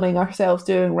filming ourselves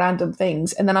doing random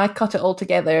things, and then I cut it all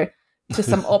together to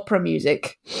some opera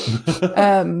music.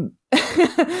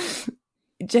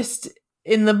 Just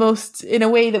in a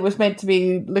way that was meant to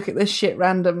be, look at this shit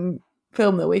random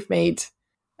film that we've made.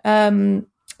 And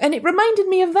it reminded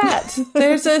me of that.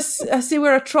 There's a scene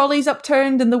where a trolley's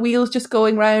upturned and the wheels just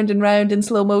going round and round in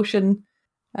slow motion.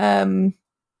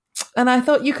 And I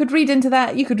thought you could read into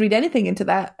that. You could read anything into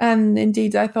that. And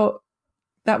indeed, I thought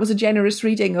that was a generous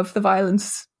reading of the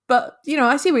violence. But, you know,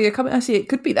 I see where you're coming. I see it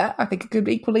could be that. I think it could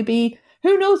equally be,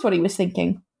 who knows what he was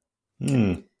thinking.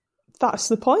 That's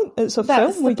the point. It's a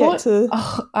film. We get to...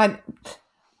 Oh,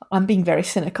 I'm being very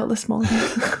cynical this morning.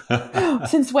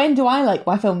 Since when do I like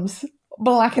my films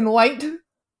black and white?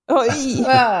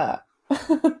 But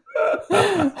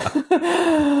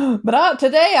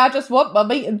today I just want my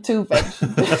meat and 2 veg.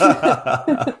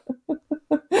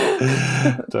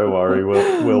 Don't worry,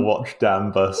 we'll watch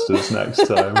Dam Busters next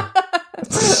time.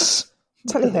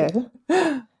 Tell you how.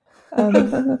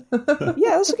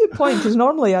 Yeah, that's a good point, because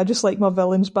normally I just like my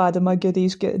villains bad and my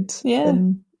goodies good. Yeah.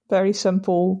 And very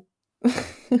simple.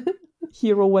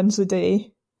 Hero wins the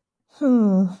day.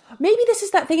 Maybe this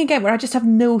is that thing again where I just have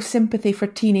no sympathy for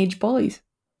teenage boys.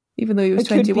 Even though he was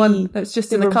 21, it's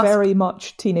just in the cusp. Very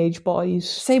much teenage boys.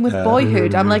 Same with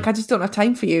Boyhood. I'm like, I just don't have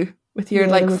time for you with your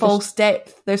false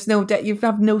depth. There's no depth. You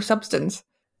have no substance.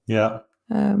 Yeah.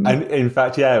 And in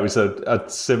fact, it was a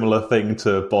similar thing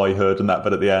to Boyhood and that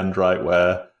bit at the end, right,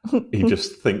 where he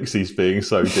just thinks he's being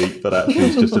so deep, but actually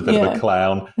he's just a bit of a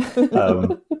clown.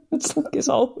 It's like it's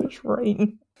always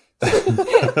rain.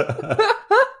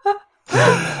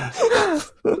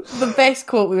 The best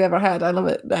quote we've ever had. I love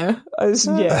it now. That's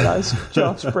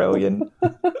just brilliant.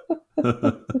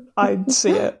 I'd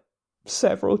say it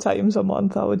several times a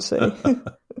month, I would say.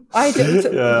 I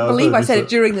didn't believe I said it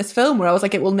during this film where I was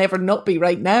like, it will never not be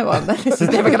right now. This is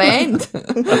never going to end.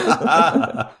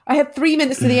 I had 3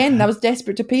 minutes to the end and I was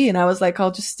desperate to pee and I was like,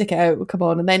 I'll just stick it out. Come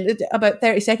on. And then about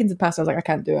 30 seconds had passed. I was like, I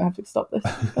can't do it. I have to stop this.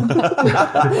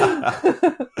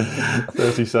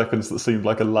 30 seconds that seemed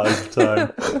like a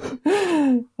lifetime.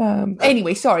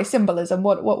 Anyway, sorry, symbolism.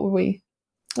 What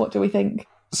do we think?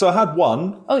 So I had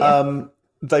one. Oh, yeah.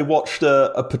 They watched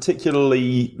a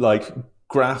particularly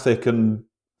graphic and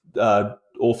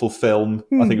awful film.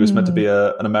 I think it was meant to be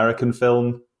an American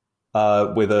film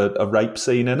with a rape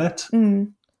scene in it.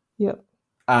 Yep.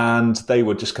 And they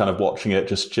were just kind of watching it,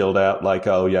 just chilled out, like,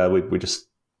 oh yeah, we just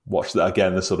watched that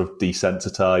again, the sort of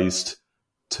desensitized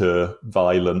to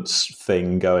violence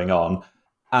thing going on.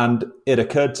 And it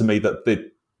occurred to me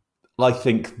that I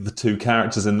think the 2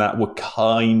 characters in that were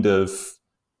kind of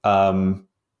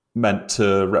meant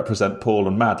to represent Paul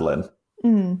and Madeline.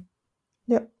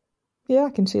 Yep. Yeah, I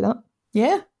can see that.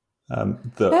 Yeah.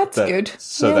 That's good.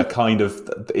 So they're kind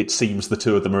of, it seems the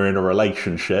 2 of them are in a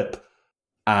relationship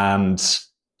and,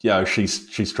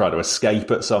 she's trying to escape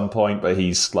at some point, but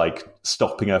he's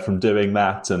stopping her from doing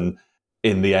that. And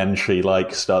in the end, she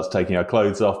starts taking her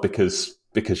clothes off because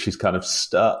she's kind of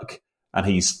stuck and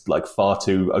he's far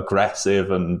too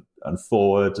aggressive and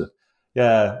forward.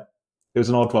 Yeah. It was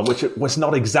an odd one, which was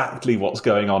not exactly what's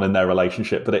going on in their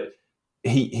relationship, but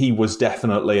he was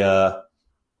definitely a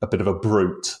bit of a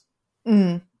brute.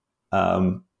 And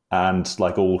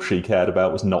all she cared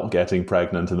about was not getting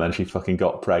pregnant, and then she fucking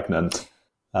got pregnant.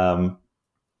 I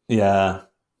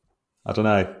don't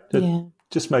know.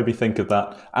 Just made me think of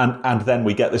that. And then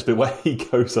we get this bit where he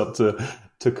goes up to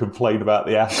complain about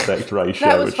the aspect ratio.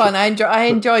 That was fun. I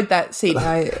enjoyed that scene.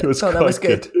 I thought that was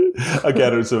good.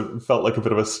 Again, it felt like a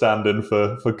bit of a stand-in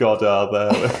for Godard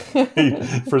there. He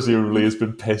presumably has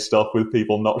been pissed off with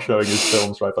people not showing his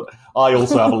films, right? But I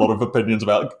also have a lot of opinions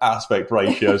about aspect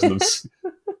ratios and them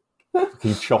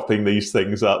fucking chopping these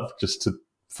things up just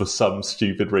for some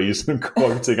stupid reason,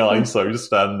 quoting ISO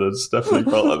standards. Definitely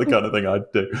felt like the kind of thing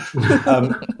I'd do.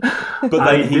 But then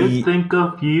I did think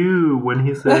of you when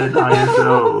he said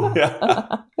ISO.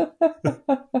 Yeah.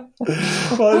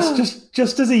 Well, it's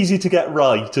just as easy to get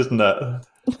right, isn't it?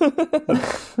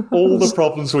 All the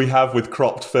problems we have with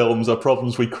cropped films are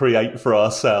problems we create for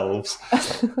ourselves.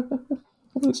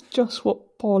 That's just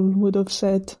what Paul would have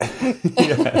said.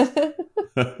 Yeah.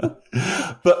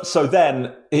 But so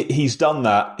then he's done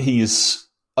that. He's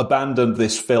abandoned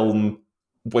this film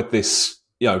with this,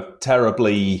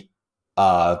 terribly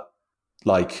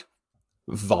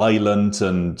violent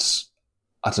and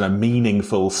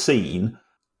meaningful scene.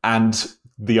 And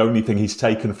the only thing he's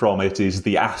taken from it is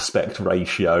the aspect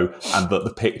ratio and that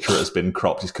the picture has been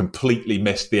cropped. He's completely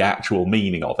missed the actual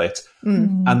meaning of it.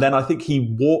 And then I think he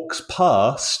walks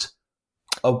past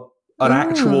an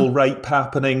actual rape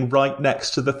happening right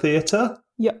next to the theatre.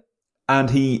 Yep.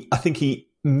 And I think he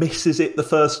misses it the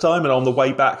first time and on the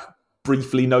way back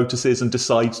briefly notices and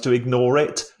decides to ignore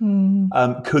it.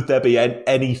 Could there be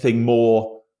anything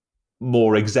more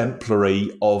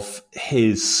exemplary of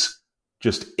his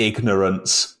just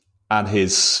ignorance and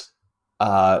his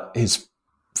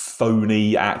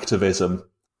phony activism?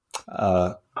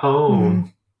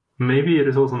 Maybe it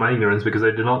is also my ignorance because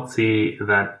I did not see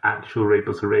that actual rape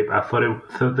was a rape. I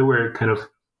thought they were kind of,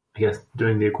 I guess,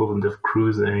 doing the equivalent of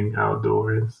cruising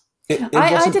outdoors. It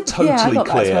wasn't totally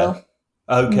clear. Well.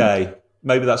 Okay,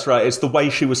 maybe that's right. It's the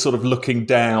way she was sort of looking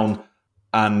down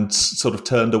and sort of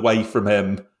turned away from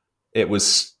him. It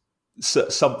was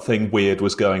something weird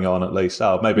was going on at least.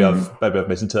 Oh, maybe I've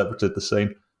misinterpreted the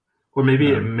scene. Or maybe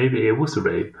it was a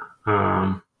rape.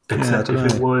 Except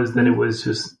if it was, then it was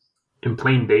just in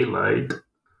plain daylight.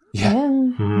 Yeah.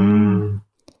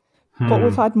 But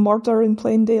we've had murder in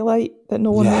plain daylight that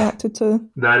no one reacted to.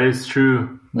 That is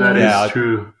true. That is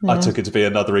true. I took it to be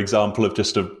another example of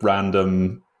just a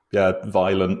random,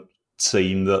 violent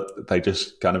scene that they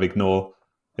just kind of ignore.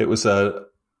 It was a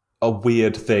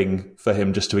weird thing for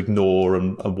him just to ignore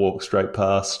and walk straight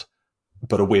past,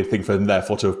 but a weird thing for him,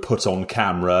 therefore, to have put on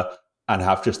camera and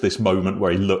have just this moment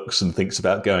where he looks and thinks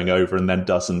about going over and then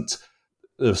doesn't.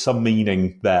 There's some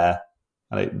meaning there,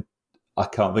 and I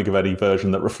can't think of any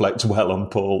version that reflects well on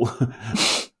Paul.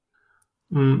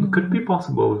 Could it be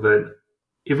possible that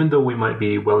even though we might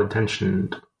be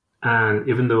well-intentioned, and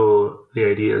even though the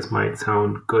ideas might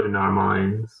sound good in our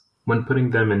minds, when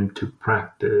putting them into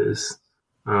practice,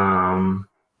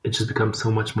 it just becomes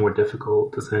so much more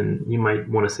difficult. As in, you might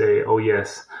want to say, oh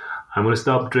yes, I'm going to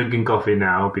stop drinking coffee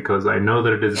now because I know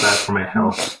that it is bad for my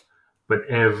health. But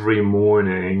every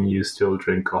morning you still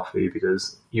drink coffee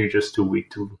because you're just too weak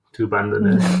to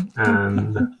abandon it.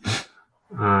 And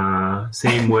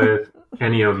same with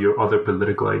any of your other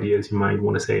political ideas. You might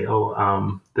want to say,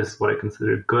 this is what I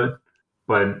consider good.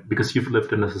 But because you've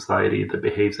lived in a society that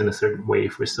behaves in a certain way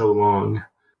for so long,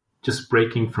 just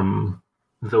breaking from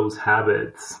those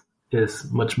habits is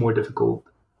much more difficult,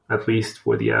 at least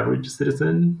for the average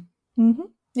citizen. Mm-hmm.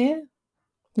 Yeah.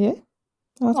 Yeah.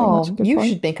 I think that's a good point.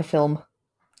 Should make a film.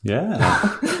 Yeah.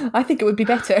 I think it would be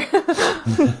better.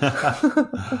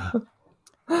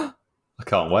 I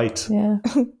can't wait. Yeah.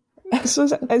 So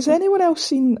has anyone else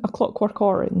seen A Clockwork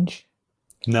Orange?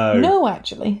 No. No,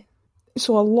 actually.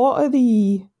 So a lot of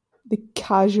the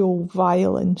casual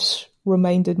violence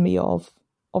reminded me of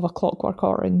A Clockwork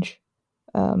Orange.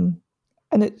 And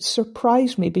it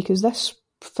surprised me because this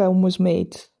film was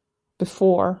made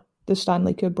before the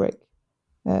Stanley Kubrick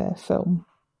film.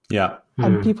 Yeah.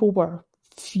 And people were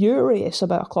furious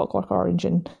about A Clockwork Orange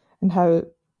and how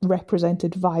it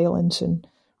represented violence and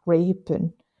rape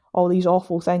and all these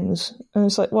awful things. And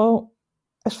it's like, well,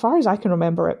 as far as I can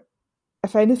remember it,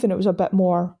 if anything, it was a bit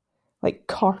more like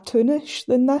cartoonish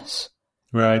than this.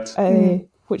 Right.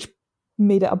 Which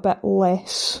made it a bit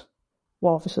less,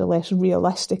 well, obviously less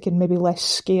realistic and maybe less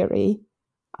scary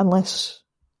and less,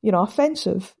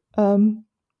 offensive. And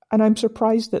I'm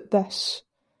surprised that this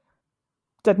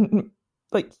didn't,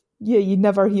 you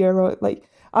never hear,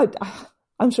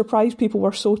 I'm surprised people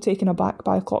were so taken aback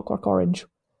by A Clockwork Orange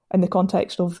in the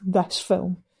context of this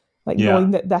film,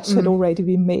 knowing that this had already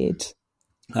been made.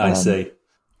 I see.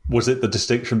 Was it the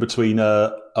distinction between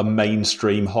a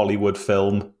mainstream Hollywood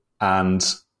film and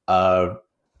an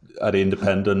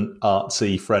independent,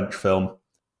 artsy French film?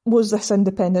 Was this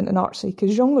independent and artsy?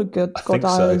 Because Jean-Luc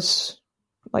Godard is,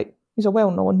 he's a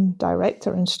well-known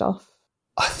director and stuff.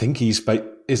 I think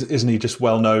isn't he just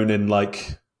well-known in,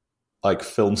 like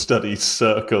film studies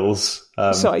circles?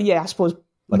 I suppose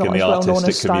like in the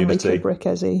artistic community. Stanley Kubrick,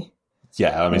 is he?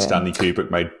 Yeah, I mean, Stanley Kubrick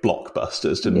made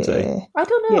blockbusters, didn't he? I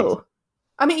don't know. Yes.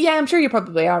 I mean, I'm sure you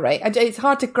probably are right. It's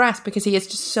hard to grasp because he is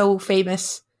just so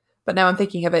famous. But now I'm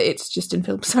thinking of it, it's just in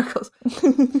film circles.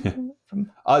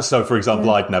 So, for example,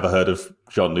 I'd never heard of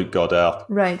Jean-Luc Godard.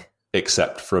 Right.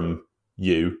 Except from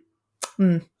you.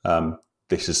 I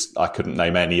couldn't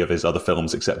name any of his other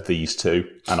films except these two.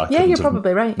 And I couldn't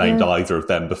have named either of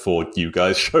them before you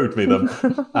guys showed me them.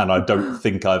 And I don't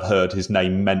think I've heard his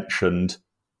name mentioned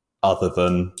other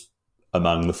than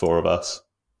among the four of us.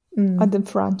 And in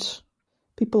France.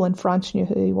 People in France knew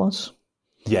who he was.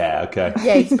 Yeah, okay.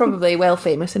 Yeah, he's probably well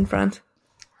famous in France.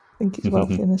 I think he's well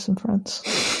famous in France.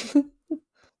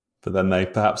 But then they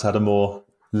perhaps had a more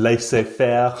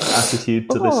laissez-faire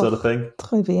attitude to this sort of thing.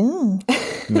 Très bien.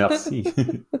 Merci.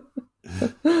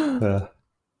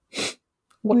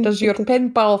 What does your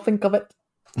pen pal think of it?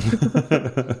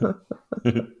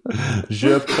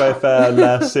 Je préfère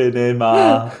le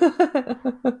cinéma.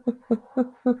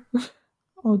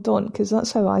 Oh, don't, because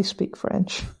that's how I speak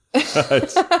French. I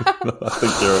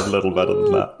think you're a little better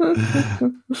than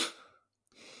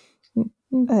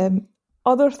that.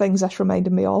 Other things this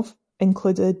reminded me of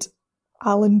included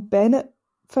Alan Bennett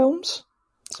films,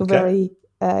 so very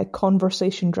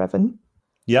conversation-driven.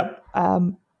 Yeah.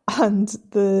 And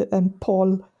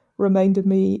Paul reminded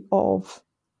me of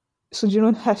So do you know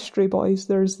in History Boys,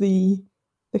 there's the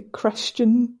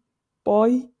Christian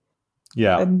boy?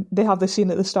 Yeah. And they have the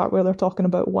scene at the start where they're talking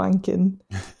about wanking.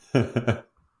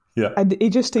 Yeah. And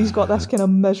he's got this kind of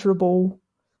miserable,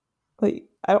 like,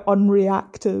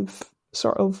 unreactive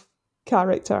sort of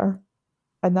character.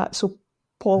 And that, so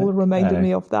Paul reminded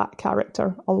me of that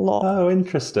character a lot. Oh,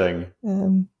 interesting.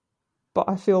 But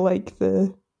I feel like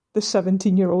the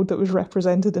 17-year-old that was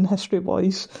represented in History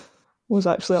Boys was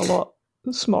actually a lot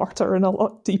smarter and a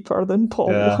lot deeper than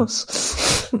Paul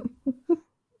was.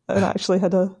 And actually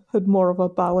had more of a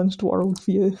balanced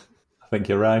worldview. I think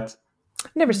you're right.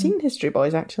 I've never seen History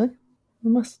Boys, actually. I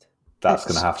must. That's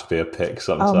going to have to be a pick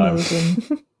sometime.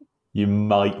 You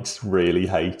might really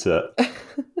hate it.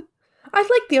 I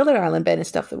like the other Alan Bennett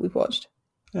stuff that we've watched.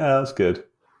 Yeah, that's good.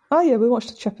 Oh yeah, we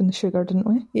watched A Chip in the Sugar, didn't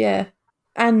we? Yeah.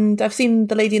 And I've seen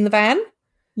The Lady in the Van.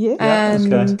 Yeah.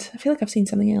 And I feel like I've seen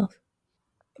something else.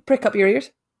 Prick Up Your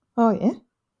Ears. Oh yeah.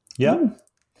 Yeah.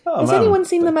 Oh, Has anyone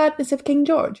seen The Madness of King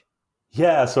George?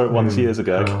 Yeah, I saw it once years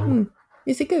ago.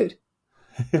 Is it good?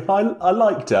 I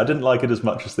liked it. I didn't like it as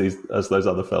much as those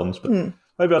other films, but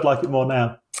maybe I'd like it more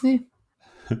now. Yeah.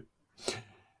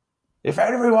 If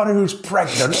everyone who's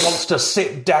pregnant wants to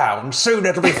sit down, soon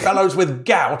it'll be fellows with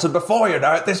gout, and before you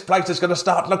know it, this place is going to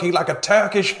start looking like a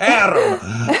Turkish harem.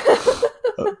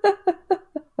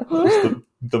 That's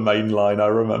the main line I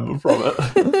remember from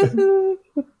it.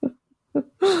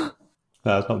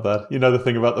 No, it's not bad. You know the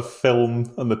thing about the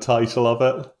film and the title of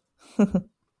it?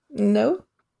 No.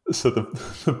 So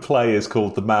the play is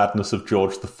called The Madness of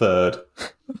George III,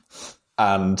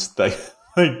 and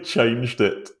they changed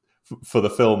it. For the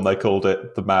film, they called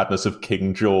it The Madness of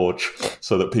King George,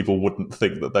 so that people wouldn't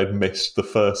think that they'd missed the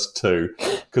first two,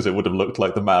 because it would have looked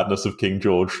like The Madness of King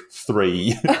George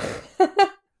 3.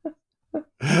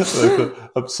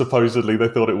 Supposedly, they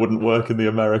thought it wouldn't work in the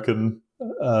American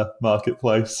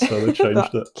marketplace, so they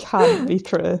changed it. Can't be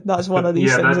true. That's one of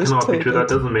these things. Yeah, that cannot be true. That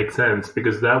doesn't make sense,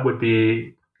 because that would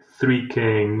be 3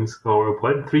 kings, or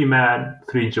what? 3 Mad,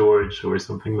 3 George, or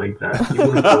something like that.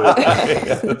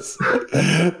 Yes.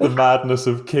 The Madness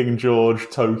of King George,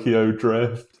 Tokyo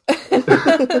Drift.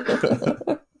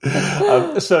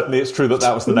 Certainly it's true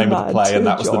that was the name of the play and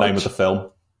that was the name of the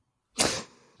film.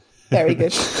 Very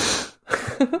good.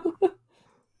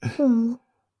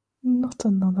 Not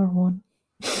another one.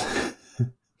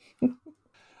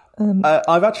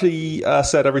 I've actually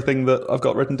said everything that I've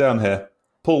got written down here.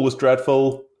 Paul was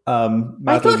dreadful. Madeline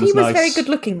I thought he was nice. very good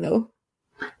looking, though.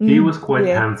 He was quite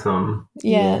handsome.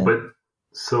 Yeah. But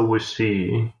so was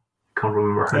she. Can't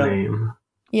remember her name.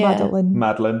 Yeah.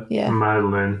 Madeline. Yeah.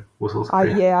 Madeline was also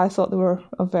great. I thought they were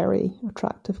a very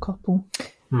attractive couple.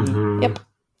 Mm-hmm.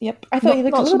 Yep. I thought he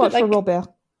looked not a so little much bit for like... Robert.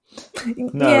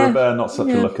 No, Robert, not such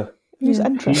a looker. He was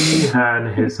interesting. He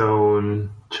had his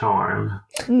own charm.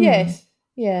 Yes.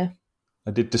 Yeah.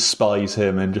 I did despise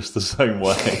him in just the same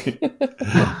way.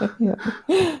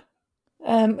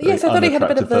 Yes, I thought he had a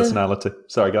bit of the personality.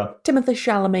 Sorry, go on. Timothée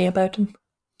Chalamet about him.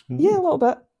 Yeah, a little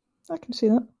bit. I can see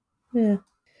that. Yeah.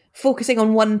 Focusing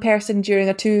on one person during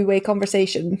a two-way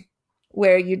conversation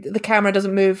where the camera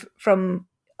doesn't move from...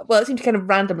 Well, it seemed to kind of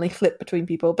randomly flip between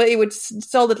people, but it would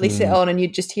solidly sit on and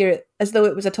you'd just hear it as though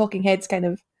it was a Talking Heads kind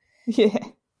of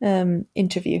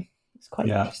interview. It's quite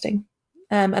interesting.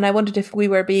 And I wondered if we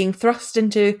were being thrust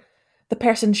into the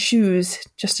person's shoes,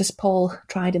 just as Paul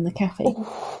tried in the cafe.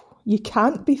 Oh, you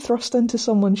can't be thrust into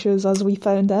someone's shoes, as we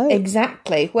found out.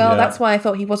 Exactly. Well, that's why I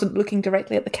thought he wasn't looking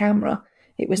directly at the camera.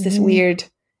 It was this weird,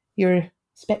 your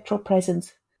spectral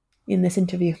presence in this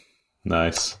interview.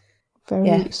 Nice.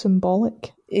 Very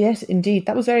symbolic. Yes, indeed.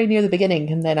 That was very near the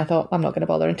beginning, and then I thought, I'm not going to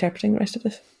bother interpreting the rest of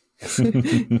this.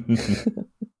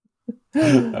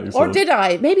 Or did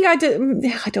I? Maybe I did.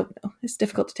 I don't know. It's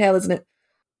difficult to tell, isn't it?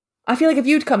 I feel like if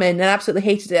you'd come in and absolutely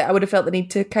hated it, I would have felt the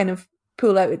need to kind of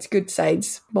pull out its good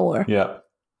sides more. Yeah.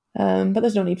 But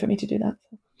there's no need for me to do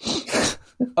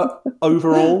that.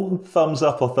 Overall, thumbs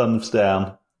up or thumbs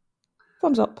down?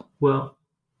 Thumbs up. Well,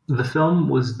 the film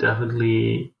was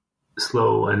definitely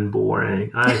slow and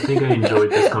boring. I think I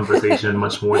enjoyed this conversation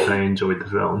much more than I enjoyed the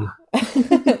film.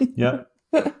 Yeah.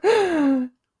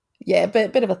 Yeah,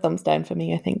 but bit of a thumbs down for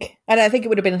me, I think. And I think it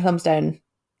would have been a thumbs down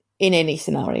in any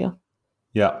scenario.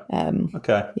 Yeah.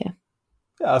 Okay. Yeah.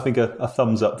 Yeah, I think a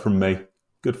thumbs up from me.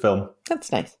 Good film.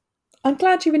 That's nice. I'm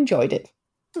glad you enjoyed it.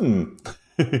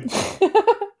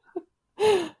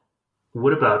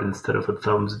 What about instead of a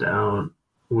thumbs down,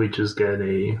 we just get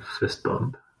a fist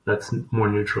bump? That's more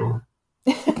neutral.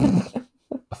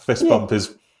 A fist bump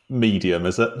is medium,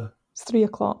 is it? It's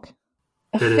 3:00.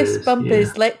 A fist bump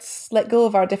is let's let go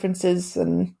of our differences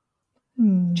and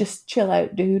just chill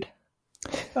out, dude.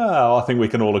 Oh, I think we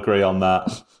can all agree on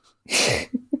that.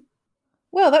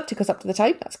 Well, that took us up to the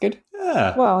time. That's good.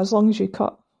 Yeah. Well, as long as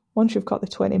once you've got the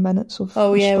 20 minutes of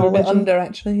Oh, yeah, astrology. we're a bit under,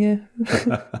 actually, yeah.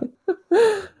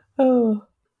 Oh.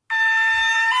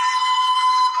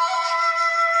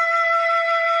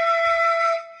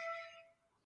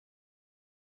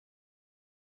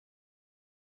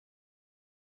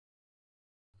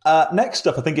 Next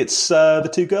up, I think it's The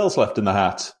Two Girls Left in the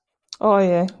Hat. Oh,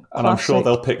 yeah. And I'm sure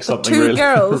they'll pick something two really,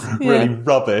 girls, really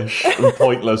rubbish and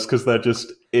pointless because they're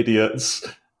just idiots,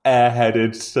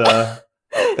 airheaded.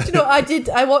 Do you know,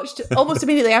 I watched, almost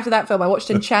immediately after that film, I watched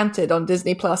Enchanted on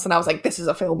Disney Plus, and I was like, this is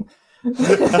a film.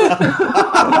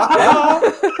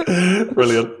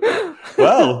 Brilliant.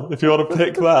 Well, if you want to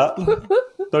pick that,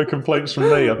 no complaints from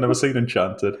me. I've never seen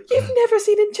Enchanted. You've never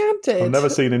seen Enchanted? I've never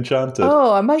seen Enchanted.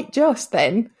 Oh, I might just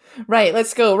then. Right,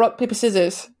 let's go. Rock, paper,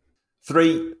 scissors.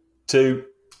 3, 2,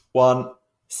 1.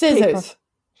 Scissors.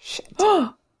 Shit.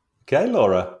 Oh Okay,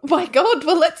 Laura. my God,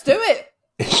 well, let's do it.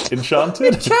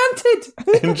 Enchanted? Enchanted.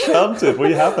 Enchanted,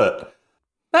 we have it.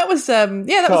 That was, that was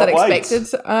Can't unexpected.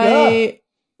 wait.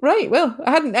 Right, well,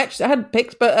 I hadn't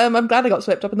picked, but I'm glad I got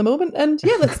swept up in the moment. And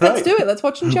yeah, let's do it. Let's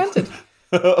watch Enchanted.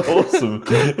 Awesome.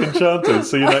 Enchanted.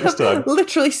 See you next time.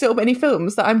 Literally so many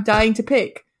films that I'm dying to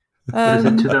pick. Is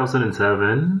it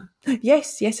 2007?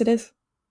 Yes, it is.